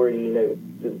in was already,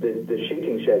 the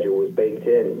shooting schedule was baked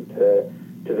in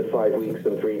to the 5 weeks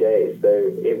and 3 days,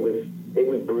 so it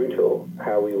was brutal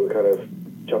how we were kind of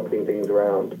jumping things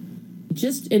around.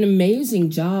 Just an amazing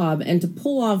job, and to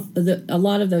pull off a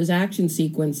lot of those action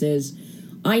sequences,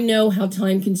 I know how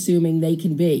time-consuming they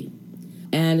can be,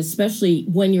 and especially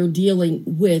when you're dealing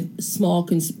with small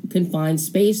confined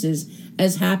spaces,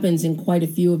 as happens in quite a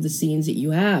few of the scenes that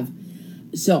you have.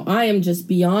 So I am just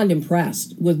beyond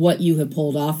impressed with what you have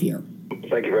pulled off here.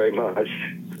 Thank you very much.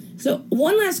 So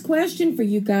one last question for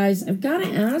you guys. I've got to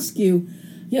ask you,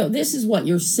 this is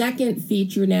your second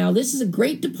feature now. This is a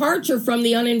great departure from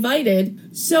The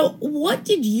Uninvited. So what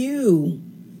did you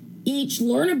each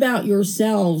learn about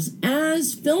yourselves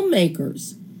as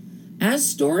filmmakers, as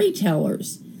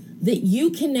storytellers, that you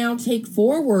can now take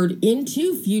forward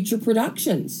into future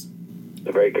productions?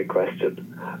 A very good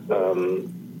question.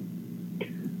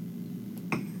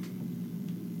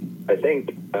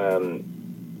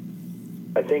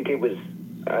 I think it was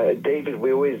David.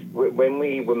 When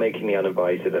we were making The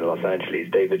Uninvited in Los Angeles,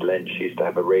 David Lynch used to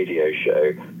have a radio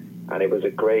show, and it was a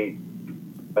great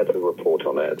weather report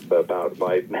on it for about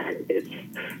 5 minutes,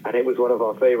 and it was one of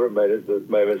our favorite moments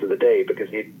of the day, because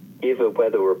he'd give a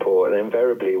weather report, and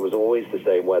invariably it was always the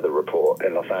same weather report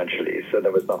in Los Angeles, so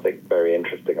there was nothing very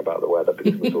interesting about the weather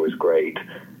because it was always great.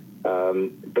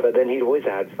 But then he'd always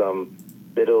add some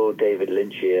little David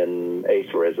Lynchian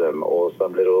aphorism or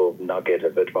some little nugget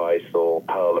of advice or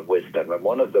pearl of wisdom, and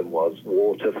one of them was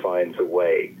water finds a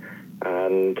way,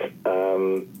 and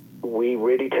we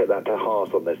really took that to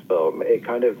heart on this film.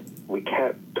 We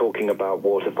kept talking about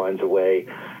water finds a way,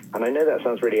 and I know that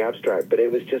sounds really abstract, but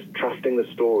it was just trusting the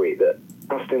story that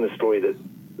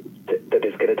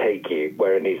it's going to take you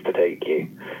where it needs to take you,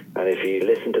 and if you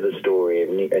listen to the story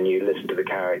and you listen to the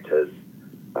characters,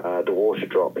 the water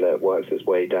droplet works its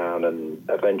way down, and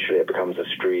eventually it becomes a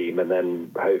stream, and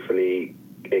then hopefully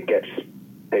it takes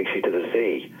you to the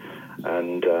sea.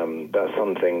 And that's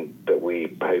something that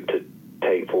we hope to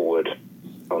take forward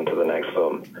onto the next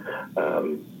film.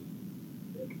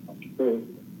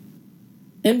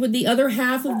 And would the other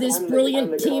half of this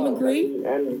brilliant team agree?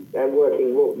 And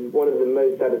working, one of the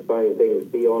most satisfying things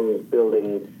beyond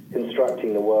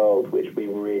constructing the world, which we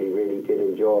really, really did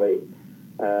enjoy,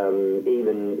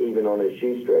 even on a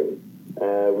shoestring,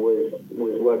 was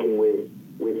working with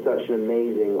such an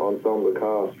amazing ensemble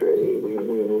cast. Really, we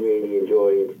really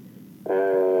enjoyed.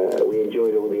 We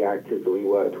enjoyed all the actors that we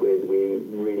worked with. We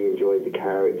really enjoyed the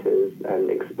characters and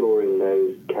exploring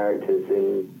those characters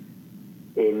in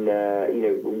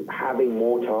having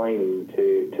more time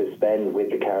to spend with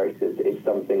the characters is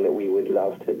something that we would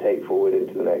love to take forward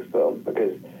into the next film,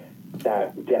 because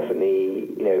that definitely,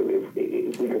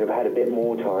 if we could have had a bit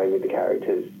more time with the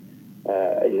characters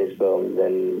in this film,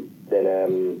 then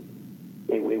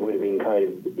it would have been kind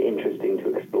of interesting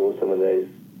to explore some of the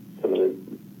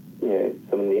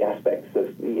aspects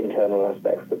of the internal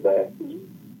aspects of that.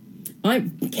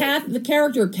 The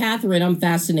character Catherine, I'm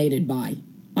fascinated by.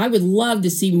 I would love to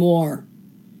see more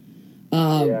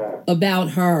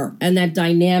about her and that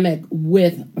dynamic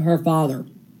with her father.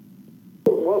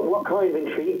 What kind of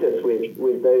intrigued us with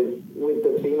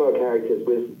the female characters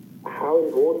was how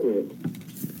important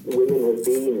women have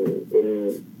been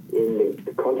in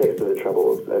the context of the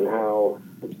Troubles, and how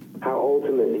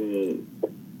ultimately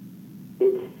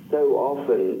it's so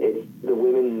often it's the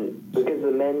women, because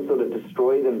the men sort of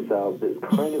destroy themselves. It's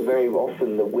kind of very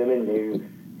often the women who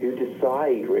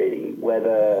decide really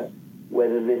whether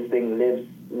this thing lives,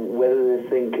 whether this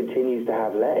thing continues to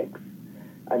have legs.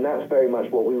 And that's very much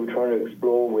what we were trying to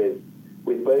explore with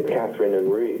both Catherine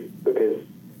and Ruth, because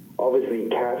obviously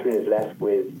Catherine is left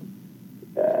with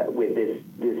this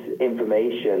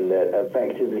information that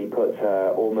effectively puts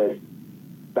her almost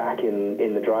back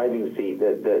in the driving seat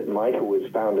that Michael was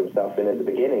found himself in at the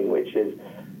beginning, which is,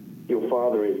 your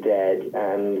father is dead,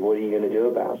 and what are you going to do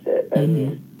about it?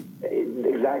 And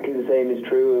exactly the same is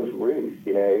true of Ruth.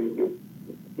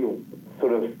 You're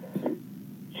sort of,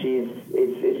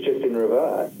 it's just in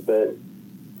reverse, but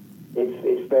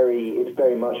it's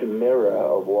very much a mirror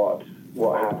of what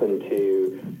happened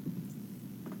to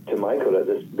Michael at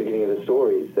the beginning of the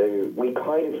story. So we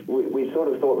sort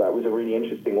of thought that was a really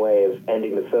interesting way of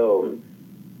ending the film,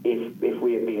 if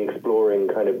we had been exploring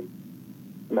kind of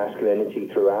masculinity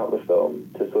throughout the film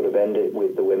to sort of end it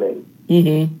with the women.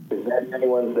 Mm-hmm. Because they're the only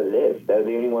ones that live. They're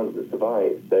the only ones that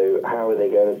survive. So how are they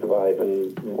going to survive,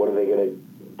 and what are they going to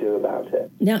do about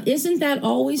it? Now, isn't that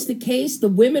always the case? The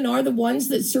women are the ones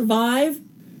that survive?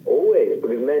 Always,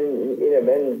 because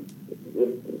men,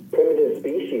 the primitive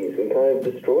species, we kind of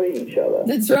destroy each other.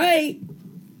 That's right.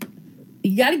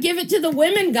 You got to give it to the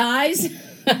women, guys.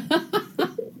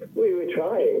 We were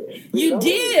trying. You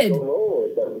did.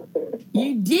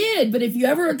 You did, but if you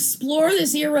ever explore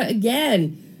this era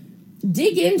again,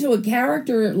 dig into a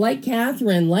character like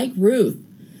Catherine, like Ruth.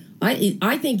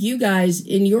 I think you guys,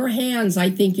 in your hands, I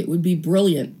think it would be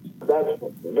brilliant. That's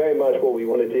very much what we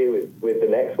want to do with the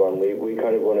next one. We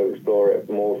kind of want to explore it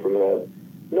more from a,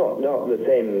 not the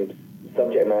same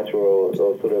subject matter or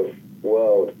sort of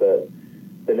world, but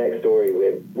the next story.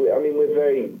 We're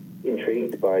very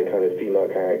intrigued by kind of female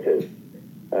characters.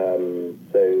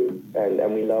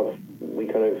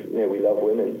 We love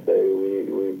women, so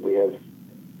we have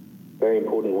very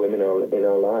important women in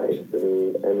our lives,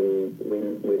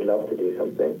 and we'd love to do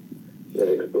something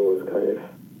that explores kind of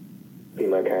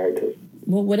female characters.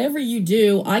 Well, whatever you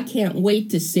do, I can't wait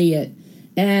to see it,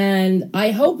 and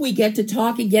I hope we get to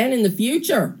talk again in the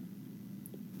future.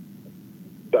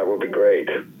 That would be great.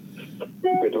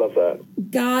 We'd love that.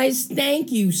 Guys,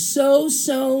 thank you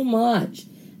so much.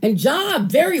 And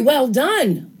job very well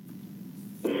done.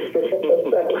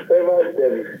 Thanks very much,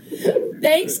 Debbie.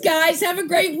 Thanks, guys. Have a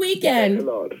great weekend. Thanks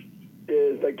a lot.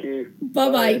 Cheers. Thank you.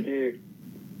 Bye-bye. Thank you.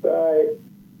 Bye.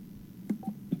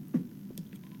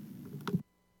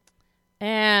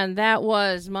 And that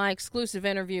was my exclusive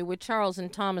interview with Charles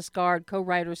and Thomas Gard,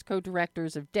 co-writers,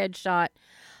 co-directors of Deadshot.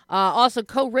 Also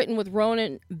co-written with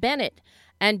Ronan Bennett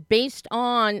and based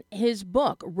on his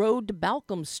book, Road to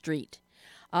Balcombe Street.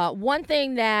 One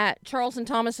thing that Charles and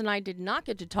Thomas and I did not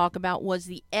get to talk about was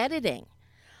the editing,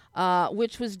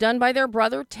 which was done by their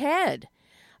brother Ted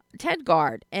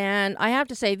Gard. And I have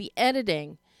to say, the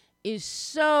editing is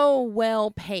so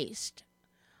well paced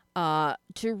to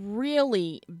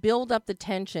really build up the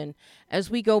tension as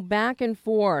we go back and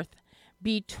forth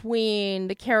between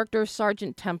the character of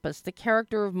Sergeant Tempest, the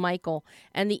character of Michael,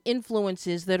 and the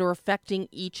influences that are affecting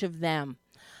each of them.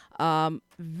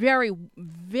 Very,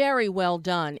 very well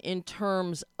done in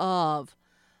terms of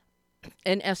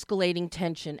an escalating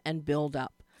tension and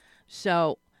build-up.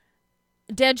 So,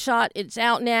 Deadshot, it's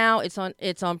out now. It's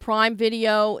on Prime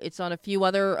Video. It's on a few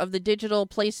other of the digital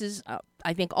places.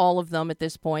 I think all of them at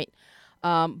this point.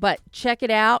 But check it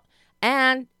out.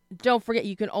 And don't forget,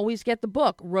 you can always get the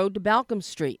book, Road to Balcombe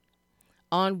Street,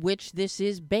 on which this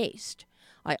is based.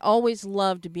 I always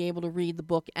love to be able to read the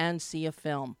book and see a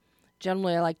film.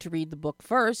 Generally, I like to read the book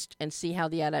first and see how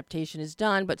the adaptation is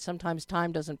done, but sometimes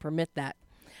time doesn't permit that,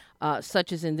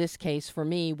 such as in this case for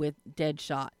me with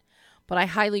Deadshot. But I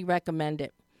highly recommend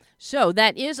it. So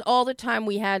that is all the time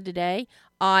we had today.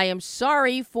 I am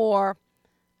sorry for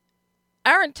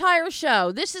our entire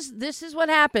show. This is what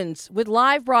happens with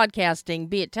live broadcasting,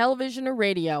 be it television or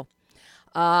radio.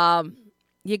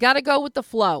 You got to go with the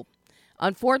flow.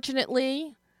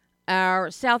 Unfortunately,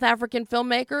 our South African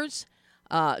filmmakers,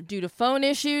 due to phone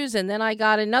issues, and then I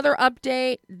got another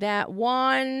update that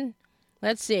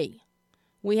let's see,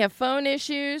 we have phone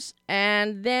issues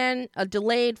and then a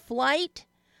delayed flight.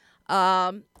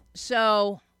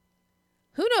 So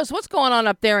who knows what's going on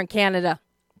up there in Canada?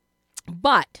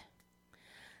 But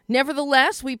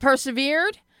nevertheless, we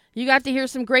persevered. You got to hear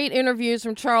some great interviews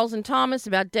from Charles and Thomas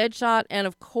about Deadshot, and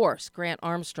of course, Grant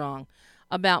Armstrong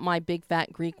about My Big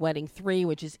Fat Greek Wedding 3,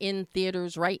 which is in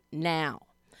theaters right now.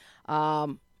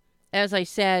 As I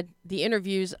said, the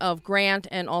interviews of Grant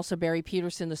and also Barry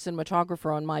Peterson, the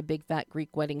cinematographer on My Big Fat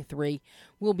Greek Wedding 3,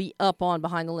 will be up on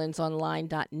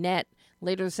BehindTheLensOnline.net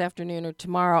later this afternoon or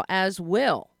tomorrow, as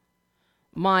will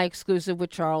my exclusive with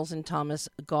Charles and Thomas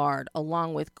Gard,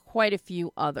 along with quite a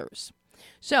few others.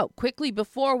 So, quickly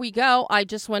before we go, I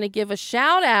just want to give a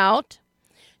shout out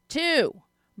to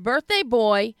birthday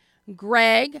boy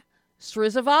Greg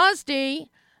Srizavazdi.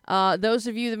 Those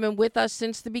of you that have been with us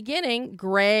since the beginning,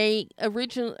 Greg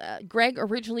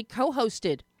originally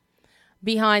co-hosted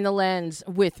Behind the Lens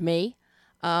with me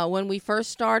when we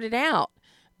first started out.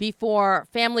 Before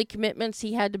family commitments,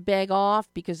 he had to beg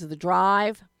off because of the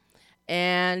drive.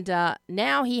 And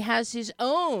now he has his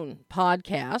own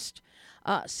podcast,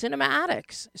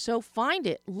 Cinematics. So find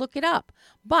it, look it up.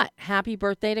 But happy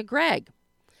birthday to Greg.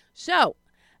 So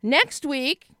next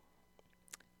week,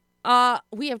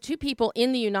 we have two people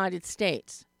in the United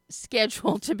States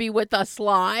scheduled to be with us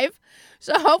live.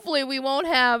 So hopefully we won't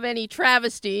have any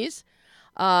travesties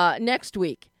next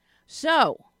week.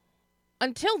 So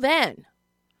until then,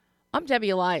 I'm Debbie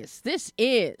Elias. This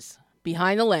is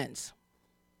Behind the Lens.